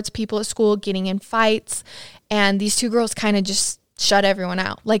aggressive towards people at school, getting in fights. And these two girls kind of just shut everyone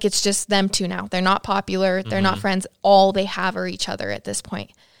out. Like it's just them two now. They're not popular. They're not friends. All they have are each other at this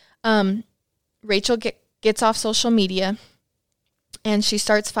point. Rachel gets off social media and she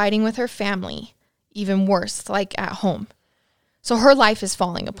starts fighting with her family, even worse, like at home. So her life is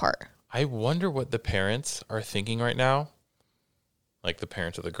falling apart. I wonder what the parents are thinking right now. Like the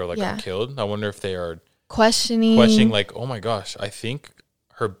parents of the girl that got killed. I wonder if they are questioning like, oh my gosh, I think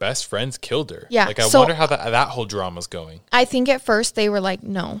her best friends killed her. Yeah. Like I wonder how that whole drama's going. I think at first they were like,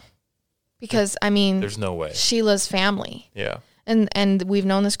 no. Because I mean, there's no way. Sheila's family. Yeah. And we've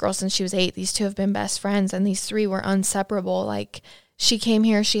known this girl since she was 8. These two have been best friends, and these three were inseparable. Like she came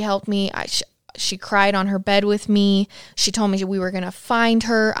here, she helped me. She cried on her bed with me. She told me we were going to find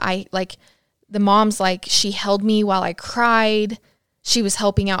her. The mom's like, she held me while I cried. She was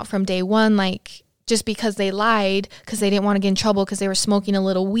helping out from day one. Like, just because they lied, because they didn't want to get in trouble because they were smoking a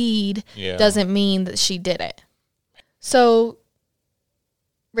little weed, doesn't mean that she did it. So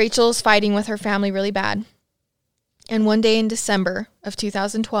Rachel's fighting with her family really bad. And one day in December of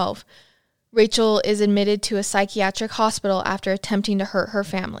 2012, Rachel is admitted to a psychiatric hospital after attempting to hurt her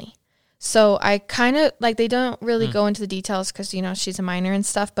family. So I kind of, like, they don't really go into the details because, you know, she's a minor and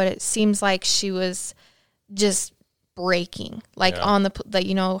stuff, but it seems like she was just breaking. Like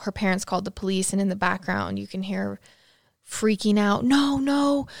you know, her parents called the police, and in the background you can hear her freaking out.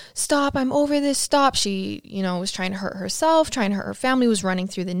 No, stop, I'm over this, stop. She, you know, was trying to hurt herself, trying to hurt her family, was running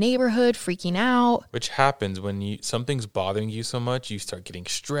through the neighborhood, freaking out. Which happens when something's bothering you so much, you start getting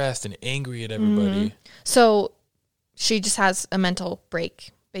stressed and angry at everybody. So she just has a mental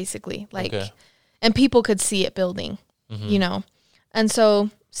break, basically. Like, and people could see it building, you know. And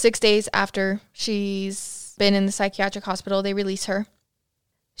so 6 days after she's been in the psychiatric hospital, they release her.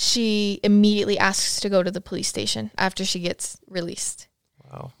 She immediately asks to go to the police station after she gets released.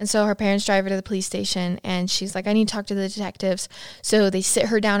 Wow. And so her parents drive her to the police station, and she's like, I need to talk to the detectives. So they sit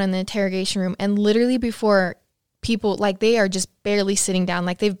her down in the interrogation room, and literally before people, like, they are just barely sitting down,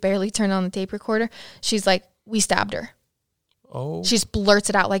 like they've barely turned on the tape recorder, she's like, we stabbed her. Oh. She just blurts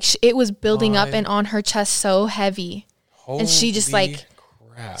it out. Like, it was building up and on her chest so heavy. And she just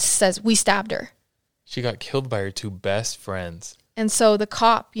says, we stabbed her. She got killed by her two best friends. And so the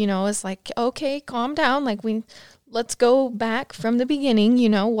cop, you know, is like, okay, calm down. Like, let's go back from the beginning. You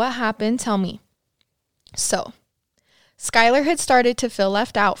know, what happened? Tell me. So Skylar had started to feel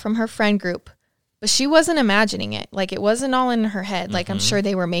left out from her friend group, but she wasn't imagining it. Like, it wasn't all in her head. Like, I'm sure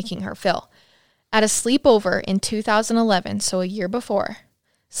they were making her feel. At a sleepover in 2011, so a year before,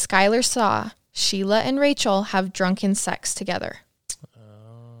 Skylar saw Sheila and Rachel have drunken sex together.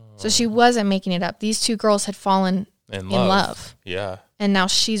 So she wasn't making it up. These two girls had fallen in love. Yeah. And now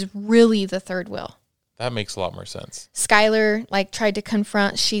she's really the third wheel. That makes a lot more sense. Skylar, like, tried to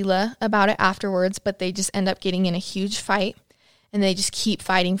confront Sheila about it afterwards, but they just end up getting in a huge fight, and they just keep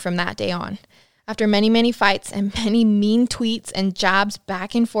fighting from that day on. After many, many fights and many mean tweets and jabs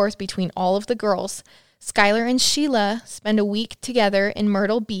back and forth between all of the girls, Skylar and Sheila spend a week together in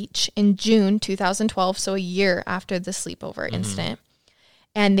Myrtle Beach in June 2012, so a year after the sleepover incident.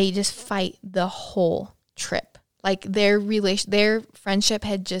 And they just fight the whole trip. Like, their friendship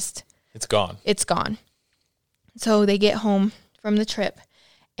had just... It's gone. It's gone. So they get home from the trip,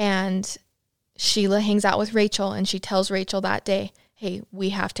 and Sheila hangs out with Rachel, and she tells Rachel that day, hey,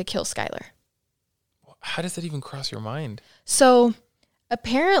 we have to kill Skylar. How does that even cross your mind? So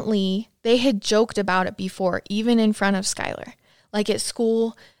apparently they had joked about it before, even in front of Skylar. Like, at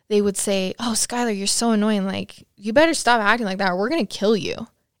school, they would say, oh, Skylar, you're so annoying. Like, you better stop acting like that or we're going to kill you.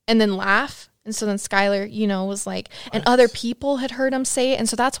 And then laugh. And so then Skylar, you know, was like, and other people had heard him say it. And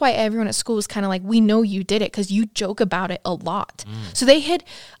so that's why everyone at school was kind of like, we know you did it because you joke about it a lot. So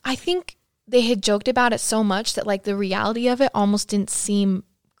I think they had joked about it so much that, like, the reality of it almost didn't seem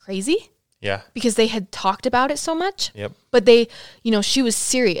crazy. Yeah. Because they had talked about it so much. Yep. But they, you know, she was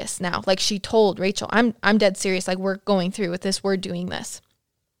serious now. Like, she told Rachel, I'm dead serious. Like, we're going through with this. We're doing this.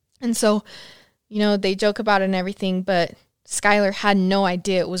 And so, you know, they joke about it and everything, but Skylar had no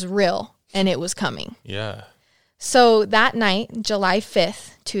idea it was real and it was coming. Yeah. So that night, July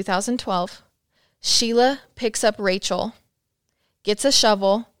 5th, 2012, Sheila picks up Rachel, gets a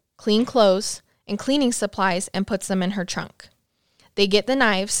shovel, clean clothes, and cleaning supplies and puts them in her trunk. They get the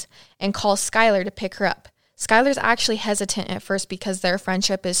knives and call Skylar to pick her up. Skylar's actually hesitant at first because their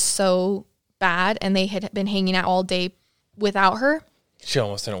friendship is so bad and they had been hanging out all day without her. She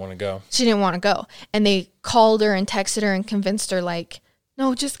almost didn't want to go. She didn't want to go. And they called her and texted her and convinced her, like,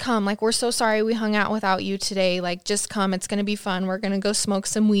 no, just come. Like, we're so sorry we hung out without you today. Like, just come. It's going to be fun. We're going to go smoke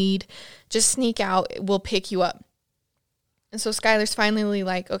some weed. Just sneak out. We'll pick you up. And so Skylar's finally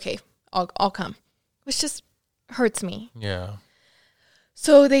like, okay, I'll come. Which just hurts me. Yeah.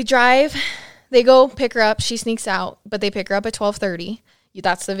 So they drive. They go pick her up. She sneaks out, but they pick her up at 12:30.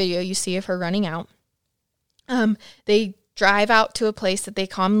 That's the video you see of her running out. They drive out to a place that they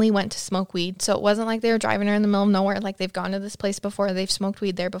commonly went to smoke weed. So it wasn't like they were driving her in the middle of nowhere. Like, they've gone to this place before. They've smoked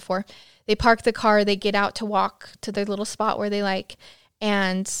weed there before. They park the car. They get out to walk to their little spot where they like.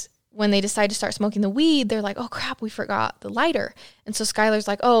 And when they decide to start smoking the weed, they're like, oh, crap, we forgot the lighter. And so Skylar's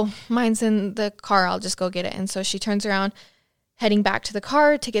like, oh, mine's in the car. I'll just go get it. And so she turns around, heading back to the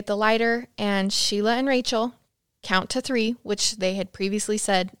car to get the lighter. And Sheila and Rachel count to 3, which they had previously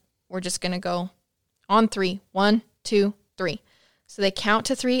said, we're just going to go on 3. 1, 2, 3. So they count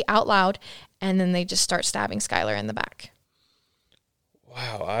to 3 out loud, and then they just start stabbing Skylar in the back.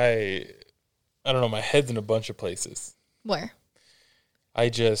 Wow, I don't know, my head's in a bunch of places. Where?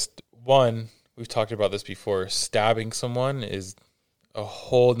 We've talked about this before, stabbing someone is a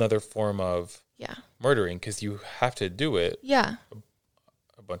whole nother form of murdering, because you have to do it a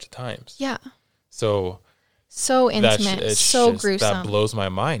bunch of times. Yeah. So intimate, so gruesome. That blows my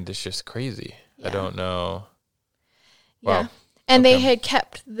mind. It's just crazy. Yeah. I don't know. Wow. Yeah. And they had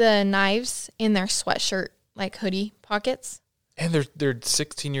kept the knives in their sweatshirt, like hoodie pockets. And they're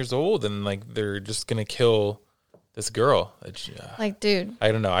 16 years old, and like they're just gonna kill this girl. Like, dude,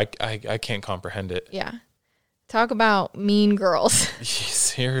 I don't know. I can't comprehend it. Yeah. Talk about mean girls.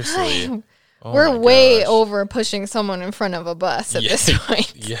 Seriously. We're way over pushing someone in front of a bus at this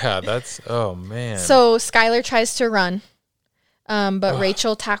point. Yeah, that's, oh man. So Skylar tries to run, but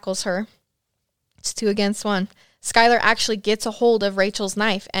Rachel tackles her. It's 2 against 1. Skylar actually gets a hold of Rachel's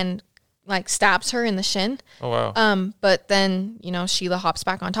knife and like stabs her in the shin. Oh, wow. But then, Sheila hops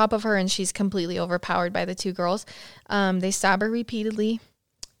back on top of her and she's completely overpowered by the 2 girls. They stab her repeatedly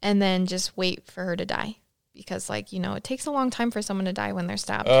and then just wait for her to die. Because, it takes a long time for someone to die when they're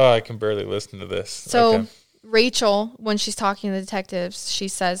stabbed. Oh, I can barely listen to this. So, Rachel, when she's talking to the detectives, she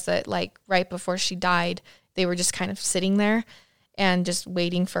says that, right before she died, they were just kind of sitting there and just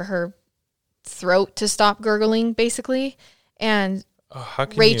waiting for her throat to stop gurgling, basically. And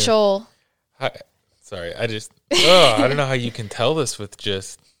Rachel... Sorry, I don't know how you can tell this with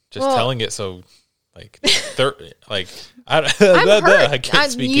just telling it so... I'm hurt. I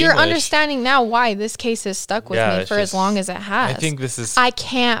can't speak You're English. Understanding now why this case has stuck with me for as long as it has. I think this is... I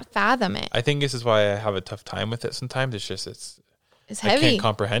can't fathom it. I think this is why I have a tough time with it sometimes. It's heavy. I can't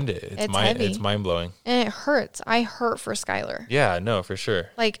comprehend it. Heavy. It's mind-blowing. And it hurts. I hurt for Skylar. Yeah, no, for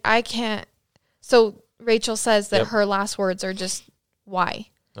sure. I can't... So Rachel says that her last words are just, why?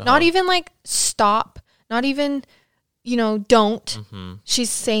 Uh-huh. Not even stop. Not even, don't. Mm-hmm. She's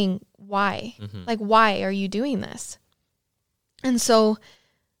saying, why? Mm-hmm. Why are you doing this? And so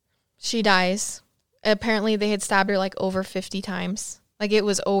she dies. Apparently they had stabbed her over 50 times. It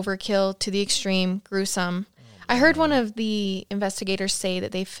was overkill to the extreme, gruesome. I heard one of the investigators say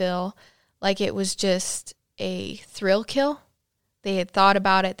that they feel like it was just a thrill kill. They had thought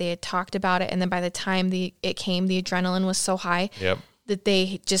about it, they had talked about it, and then by the time it came, the adrenaline was so high that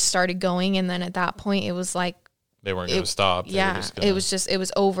they just started going, and then at that point it was like they weren't going to stop. It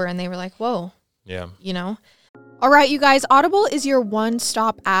was over, and they were like, whoa. Yeah. All right, you guys, Audible is your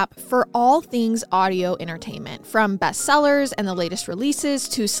one-stop app for all things audio entertainment, from bestsellers and the latest releases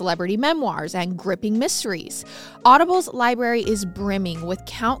to celebrity memoirs and gripping mysteries. Audible's library is brimming with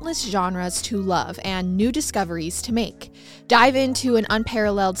countless genres to love and new discoveries to make. Dive into an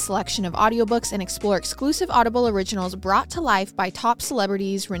unparalleled selection of audiobooks and explore exclusive Audible originals brought to life by top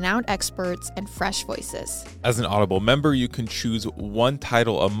celebrities, renowned experts, and fresh voices. As an Audible member, you can choose one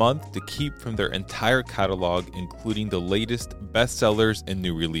title a month to keep from their entire catalog, including the latest bestsellers and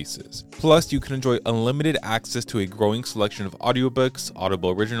new releases. Plus, you can enjoy unlimited access to a growing selection of audiobooks, Audible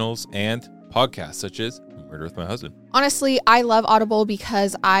originals, and podcasts such as Murder with My Husband. Honestly, I love Audible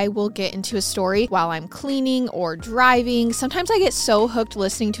because I will get into a story while I'm cleaning or driving. Sometimes I get so hooked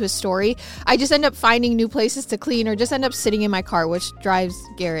listening to a story, I just end up finding new places to clean or just end up sitting in my car, which drives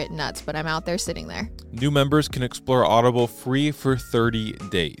Garrett nuts, but I'm out there sitting there. New members can explore Audible free for 30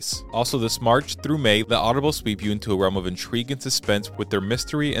 days. Also, this March through May, let Audible sweep you into a realm of intrigue and suspense with their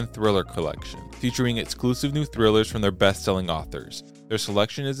mystery and thriller collection, featuring exclusive new thrillers from their best-selling authors. Their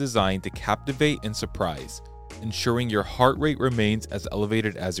selection is designed to captivate and surprise. ensuring your heart rate remains as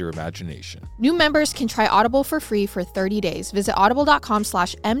elevated as your imagination. New members can try Audible for free for 30 days. Visit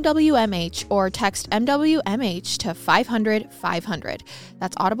audible.com/MWMH or text MWMH to 500-500.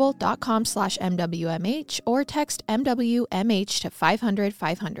 That's audible.com/MWMH or text MWMH to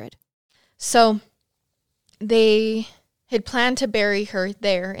 500-500. So they had planned to bury her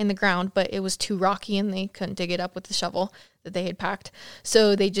there in the ground, but it was too rocky and they couldn't dig it up with the shovel that they had packed.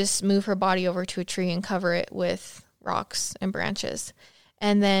 So they just move her body over to a tree and cover it with rocks and branches.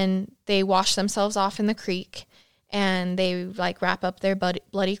 And then they wash themselves off in the creek and they like wrap up their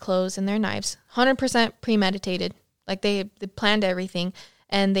bloody clothes and their knives. 100% premeditated. Like they planned everything.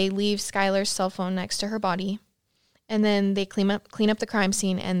 And they leave Skylar's cell phone next to her body. And then they clean up the crime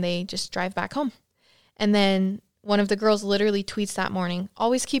scene and they just drive back home. And then one of the girls literally tweets that morning,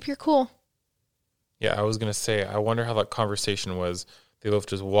 "Always keep your cool." Yeah, I was going to say, I wonder how that conversation was. They both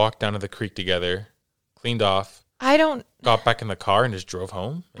just walked down to the creek together, cleaned off, got back in the car and just drove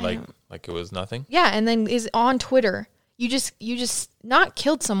home like it was nothing. Yeah, and then is on Twitter. You just not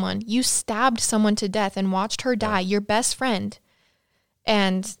killed someone. You stabbed someone to death and watched her die, your best friend.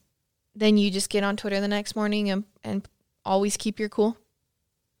 And then you just get on Twitter the next morning and always keep your cool.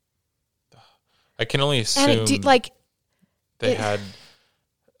 I can only assume they had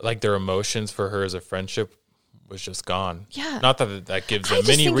like their emotions for her as a friendship was just gone. Yeah. Not that gives them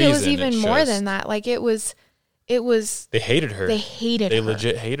any reason. I just think it was even more than that. Like it was. They hated her. They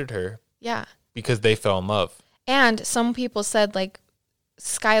legit hated her. Yeah. Because they fell in love. And some people said like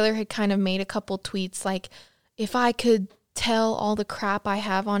Skylar had kind of made a couple tweets like, if I could tell all the crap I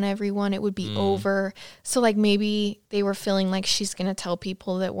have on everyone, it would be over. So like maybe they were feeling like she's going to tell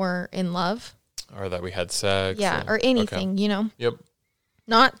people that we're in love. Or that we had sex. Yeah, or anything, you know? Yep.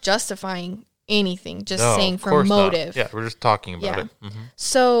 Not justifying anything, just saying for motive. Not. Yeah, we're just talking about it. Mm-hmm.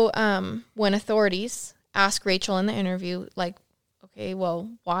 So when authorities ask Rachel in the interview, like, okay,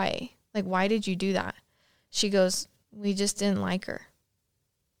 well, why? Like, why did you do that? She goes, we just didn't like her.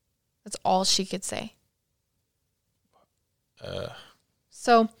 That's all she could say.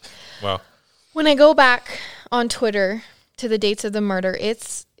 So when I go back on Twitter to the dates of the murder,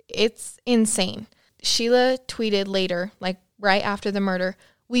 it's insane. Sheila tweeted later, like right after the murder,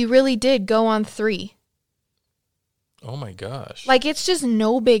 we really did go on 3. Oh my gosh. Like it's just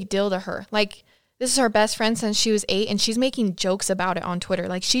no big deal to her. Like this is her best friend since she was 8 and she's making jokes about it on Twitter.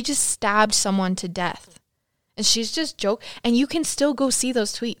 Like she just stabbed someone to death. And she's just joke. And you can still go see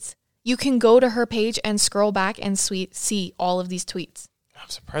those tweets. You can go to her page and scroll back and see all of these tweets. I'm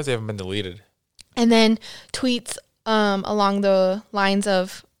surprised they haven't been deleted. And then tweets along the lines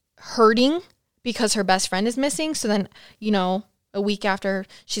of hurting because her best friend is missing. So then, you know, a week after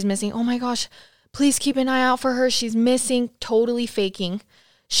she's missing, oh my gosh, please keep an eye out for her. She's missing, totally faking.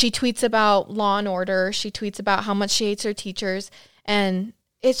 She tweets about Law and Order. She tweets about how much she hates her teachers. And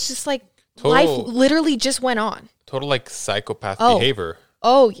it's just like life literally just went on. Total like psychopath behavior.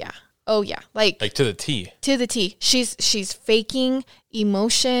 Oh yeah. Oh yeah. Like to the T. To the T. She's faking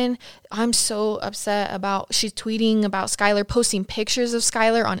emotion. I'm so upset about, she's tweeting about Skylar, posting pictures of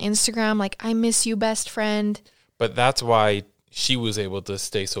Skylar on Instagram. Like, I miss you, best friend. But that's why she was able to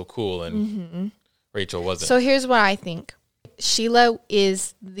stay so cool and Rachel wasn't. So here's what I think. Sheila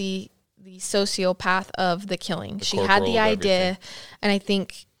is the sociopath of the killing. She had the idea, and I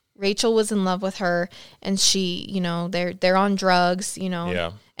think Rachel was in love with her, and she, you know, they're on drugs, you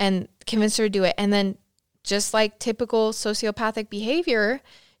know, and convinced her to do it. And then just like typical sociopathic behavior,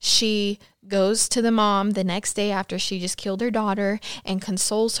 she goes to the mom the next day after she just killed her daughter and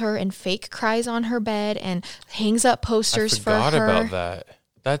consoles her and fake cries on her bed and hangs up posters for her. I forgot about that.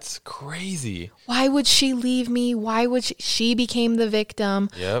 That's crazy. Why would she leave me? Why would she became the victim?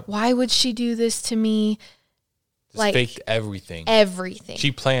 Yep. Why would she do this to me? Just like faked everything. Everything.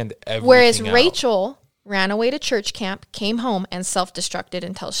 She planned everything. Whereas Rachel ran away to church camp, came home, and self-destructed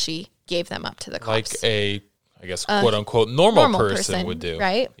until she gave them up to the cops. Like a, I guess, quote-unquote normal person would do.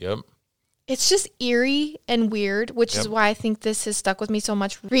 Right? Yep. It's just eerie and weird, which is why I think this has stuck with me so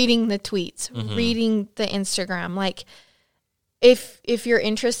much. Reading the tweets, reading the Instagram. Like, if you're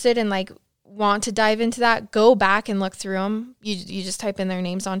interested and, like, want to dive into that, go back and look through them. You just type in their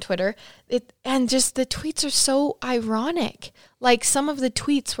names on Twitter. And just the tweets are so ironic. Like, some of the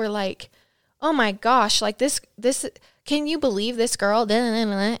tweets were like, oh my gosh, like this, can you believe this girl?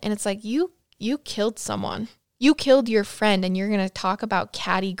 And it's like, you killed someone. You killed your friend and you're going to talk about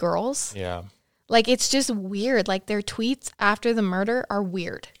catty girls? Yeah. Like, it's just weird. Like, their tweets after the murder are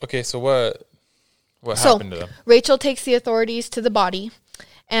weird. Okay, so what happened to them? Rachel takes the authorities to the body,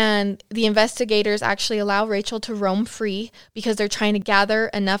 And the investigators actually allow Rachel to roam free because they're trying to gather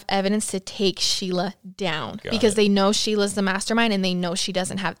enough evidence to take Sheila down. Because they know Sheila's the mastermind and they know she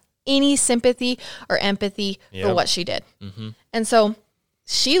doesn't have any sympathy or empathy for what she did. Mm-hmm. And so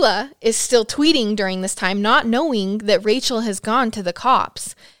Sheila is still tweeting during this time, not knowing that Rachel has gone to the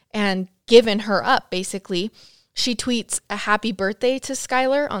cops and given her up, basically. She tweets a happy birthday to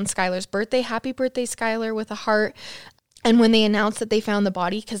Skylar on Skylar's birthday. Happy birthday, Skylar, with a heart. And when they announce that they found the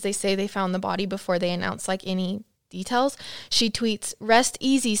body, because they say they found the body before they announce like any details, she tweets, "Rest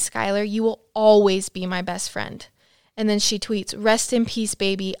easy, Skylar. You will always be my best friend." And then she tweets, "Rest in peace,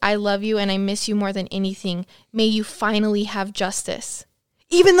 baby. I love you and I miss you more than anything. May you finally have justice."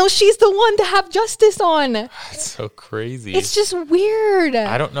 Even though she's the one to have justice on. That's so crazy. It's just weird.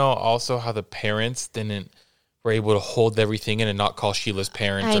 I don't know also how the parents were able to hold everything in and not call Sheila's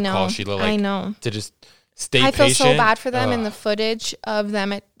parents call Sheila to just stay patient. I feel so bad for them in the footage of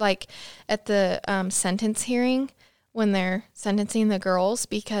them at the sentence hearing when they're sentencing the girls,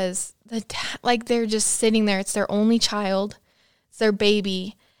 because they're just sitting there. It's their only child. It's their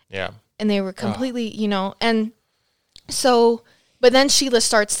baby. Yeah. And they were completely, and so, but then Sheila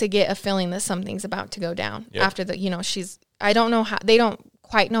starts to get a feeling that something's about to go down after I don't know how, they don't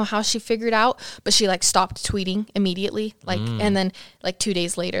quite know how she figured out, but she stopped tweeting immediately, and then 2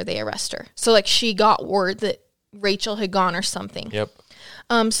 days later they arrest her. So she got word that Rachel had gone or something. Yep.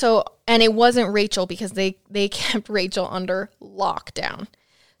 And it wasn't Rachel because they kept Rachel under lockdown.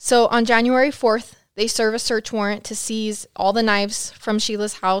 So on January 4th, they serve a search warrant to seize all the knives from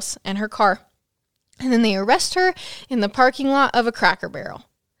Sheila's house and her car. And then they arrest her in the parking lot of a Cracker Barrel.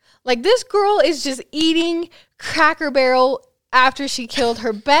 This girl is just eating Cracker Barrel after she killed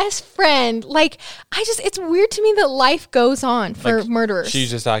her best friend. It's weird to me that life goes on for murderers.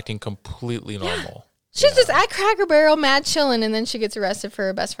 She's just acting completely normal. She's just at Cracker Barrel, mad chilling, and then she gets arrested for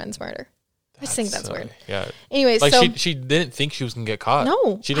her best friend's murder. I just think that's weird. Yeah. Anyways, she didn't think she was going to get caught.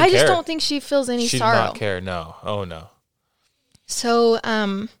 No. She didn't care. I just don't think she feels any sorrow. She did not care, no. Oh, no. So,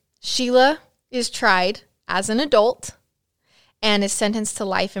 Sheila is tried as an adult and is sentenced to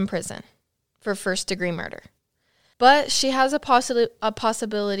life in prison for first-degree murder. But she has a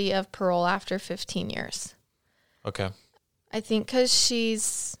possibility of parole after 15 years. Okay. I think because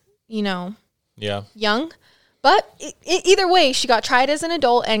she's, young. But either way, she got tried as an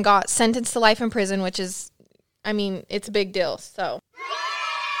adult and got sentenced to life in prison, which is, it's a big deal. So.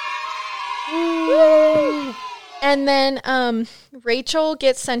 And then Rachel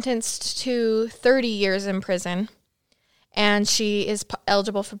gets sentenced to 30 years in prison, and she is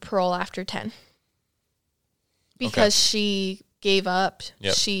eligible for parole after 10. Because she gave up.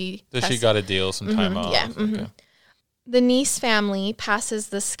 Yep. She got a deal, some time off. Yeah. Mm-hmm. Okay. The Neese family passes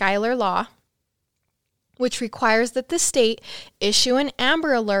the Skylar Law, which requires that the state issue an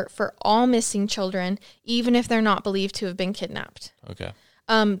Amber Alert for all missing children, even if they're not believed to have been kidnapped. Okay.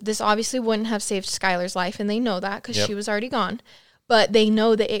 This obviously wouldn't have saved Skylar's life, and they know that because she was already gone. But they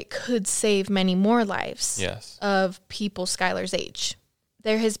know that it could save many more lives of people Skylar's age.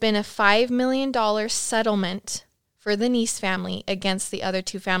 There has been a $5 million settlement for the Neese family against the other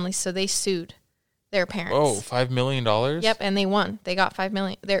two families, so they sued their parents. Whoa, $5 million? Yep, and they won. They got $5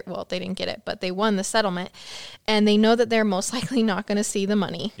 million. Well, they didn't get it, but they won the settlement, and they know that they're most likely not going to see the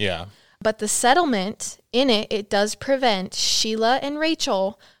money. Yeah. But the settlement, it does prevent Sheila and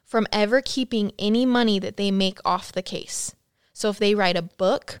Rachel from ever keeping any money that they make off the case. So if they write a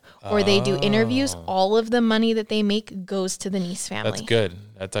book or they do interviews, all of the money that they make goes to the Neese family. That's good.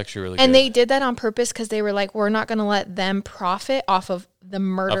 That's actually really good. And they did that on purpose because they were like, we're not going to let them profit off of the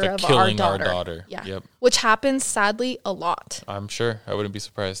murder of our daughter. Yeah. Yep. Which happens, sadly, a lot. I'm sure. I wouldn't be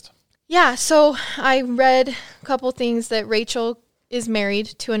surprised. Yeah. So I read a couple things that Rachel is married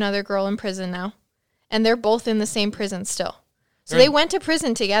to another girl in prison now. And they're both in the same prison still. So they went to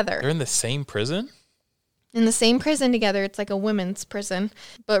prison together. They're in the same prison? In the same prison together. It's like a women's prison.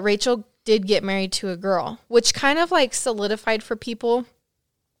 But Rachel did get married to a girl, which kind of solidified for people.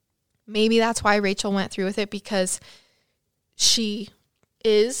 Maybe that's why Rachel went through with it, because she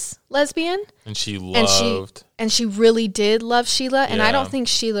is lesbian. And she loved. And she really did love Sheila. And I don't think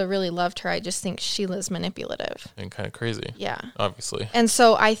Sheila really loved her. I just think Sheila's manipulative. And kind of crazy. Yeah. Obviously. And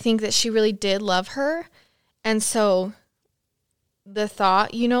so I think that she really did love her. And so the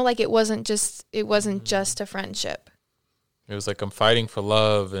thought, it wasn't just a friendship. It was I'm fighting for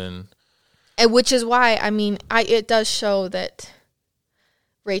love, and which is why it does show that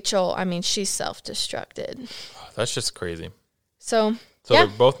Rachel, she's self-destructed. That's just crazy. So they're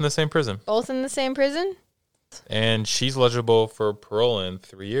both in the same prison. Both in the same prison. And she's eligible for parole in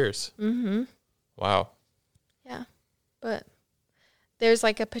 3 years. Mm-hmm. Wow. Yeah. But there's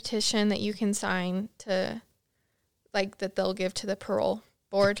like a petition that you can sign to, like, that they'll give to the parole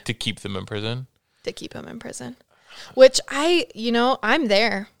board. To keep them in prison? To keep them in prison. Which I'm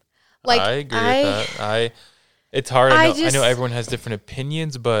there. Like, I agree with that. It's hard. I know everyone has different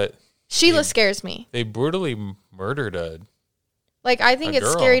opinions, but Sheila scares me. They brutally murdered I think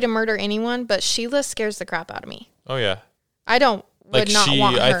it's scary to murder anyone, but Sheila scares the crap out of me. Oh yeah. I don't want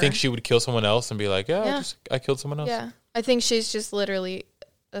her. I think she would kill someone else and be like, I killed someone else. Yeah. I think she's just literally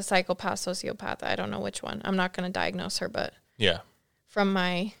a psychopath, sociopath. I don't know which one. I'm not going to diagnose her, but yeah, from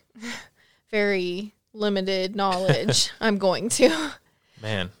my very limited knowledge, I'm going to.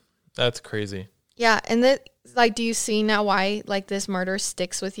 Man, that's crazy. Yeah, and do you see now why this murder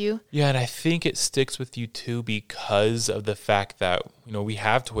sticks with you? Yeah, and I think it sticks with you too because of the fact that we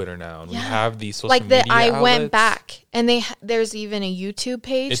have Twitter now and we have these social media outlets. Went back and there's even a YouTube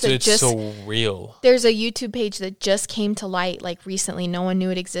page it's so real. There's a YouTube page that just came to light recently. No one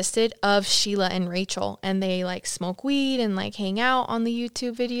knew it existed, of Sheila and Rachel, and they smoke weed and hang out on the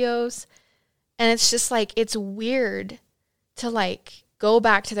YouTube videos, and it's just it's weird to go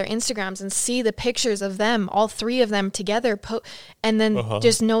back to their Instagrams and see the pictures of them, all three of them together, and then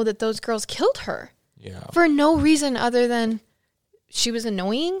just know that those girls killed her. Yeah. For no reason other than she was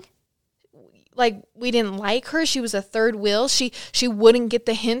annoying. We didn't like her. She was a third wheel. She wouldn't get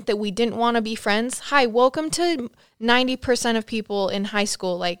the hint that we didn't want to be friends. Hi, welcome to 90% of people in high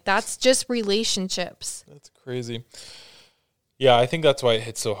school. That's just relationships. That's crazy. Yeah, I think that's why it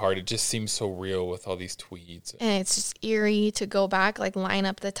hits so hard. It just seems so real with all these tweets. And it's just eerie to go back, line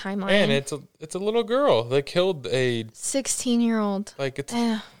up the timeline. And it's a little girl that killed a 16-year-old. I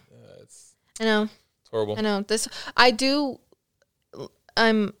know. It's horrible. I know.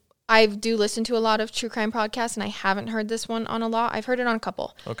 I do listen to a lot of true crime podcasts, and I haven't heard this one on a lot. I've heard it on a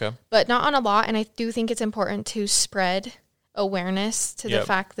couple. Okay. But not on a lot, and I do think it's important to spread awareness to the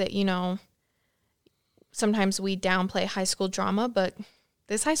fact that, sometimes we downplay high school drama, but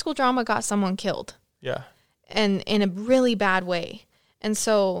this high school drama got someone killed. Yeah. And in a really bad way. And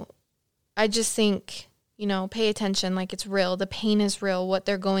so I just think, pay attention. It's real. The pain is real. What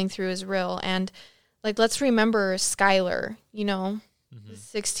they're going through is real. And let's remember Skylar, the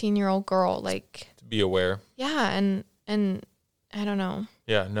 16-year-old girl, to be aware. Yeah. And I don't know.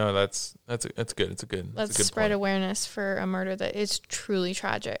 Yeah, no, that's good. It's a good Let's good spread point. awareness for a murder that is truly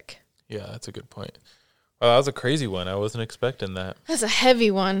tragic. Yeah, that's a good point. Well, that was a crazy one. I wasn't expecting that. That's a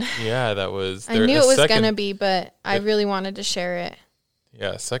heavy one. Yeah, that was. I knew it was going to be, but I really wanted to share it.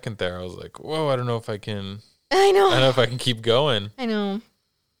 Yeah, a second there, I was like, whoa, I don't know if I can. I know. I don't know if I can keep going. I know.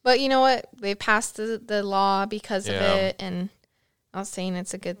 But you know what? They passed the law because of it, and I'm not saying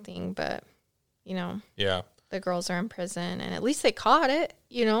it's a good thing, but, Yeah. The girls are in prison, and at least they caught it,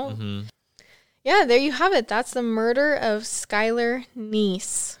 Mm-hmm. Yeah, there you have it. That's the murder of Skylar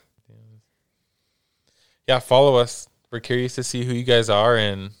Neese. Yeah, follow us. We're curious to see who you guys are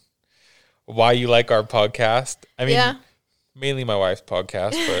and why you like our podcast. I mean, mainly my wife's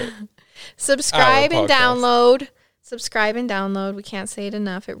podcast, but subscribe and download. Subscribe and download. We can't say it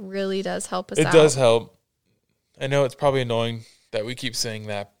enough. It really does help us out. It does help. I know it's probably annoying that we keep saying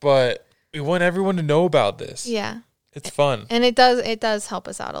that, but we want everyone to know about this. Yeah. It's fun. And it does help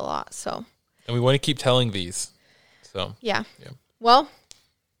us out a lot. So. And we want to keep telling these. So. Yeah. Well,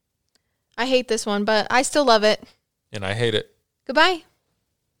 I hate this one, but I still love it. And I hate it. Goodbye.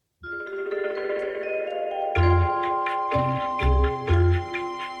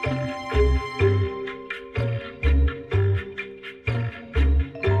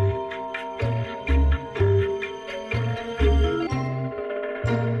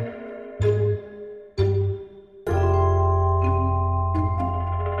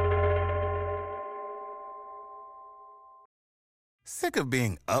 Sick of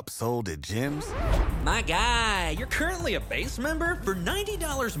being upsold at gyms? My guy, you're currently a base member. For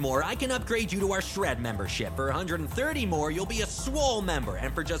 $90 more, I can upgrade you to our Shred membership. For $130 more, you'll be a Swole member.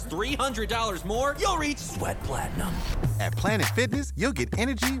 And for just $300 more, you'll reach Sweat Platinum. At Planet Fitness, you'll get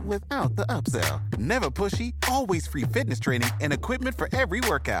energy without the upsell. Never pushy, always free fitness training and equipment for every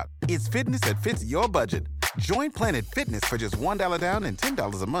workout. It's fitness that fits your budget. Join Planet Fitness for just $1 down and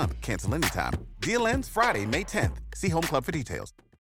 $10 a month. Cancel anytime. Deal ends Friday, May 10th. See Home Club for details.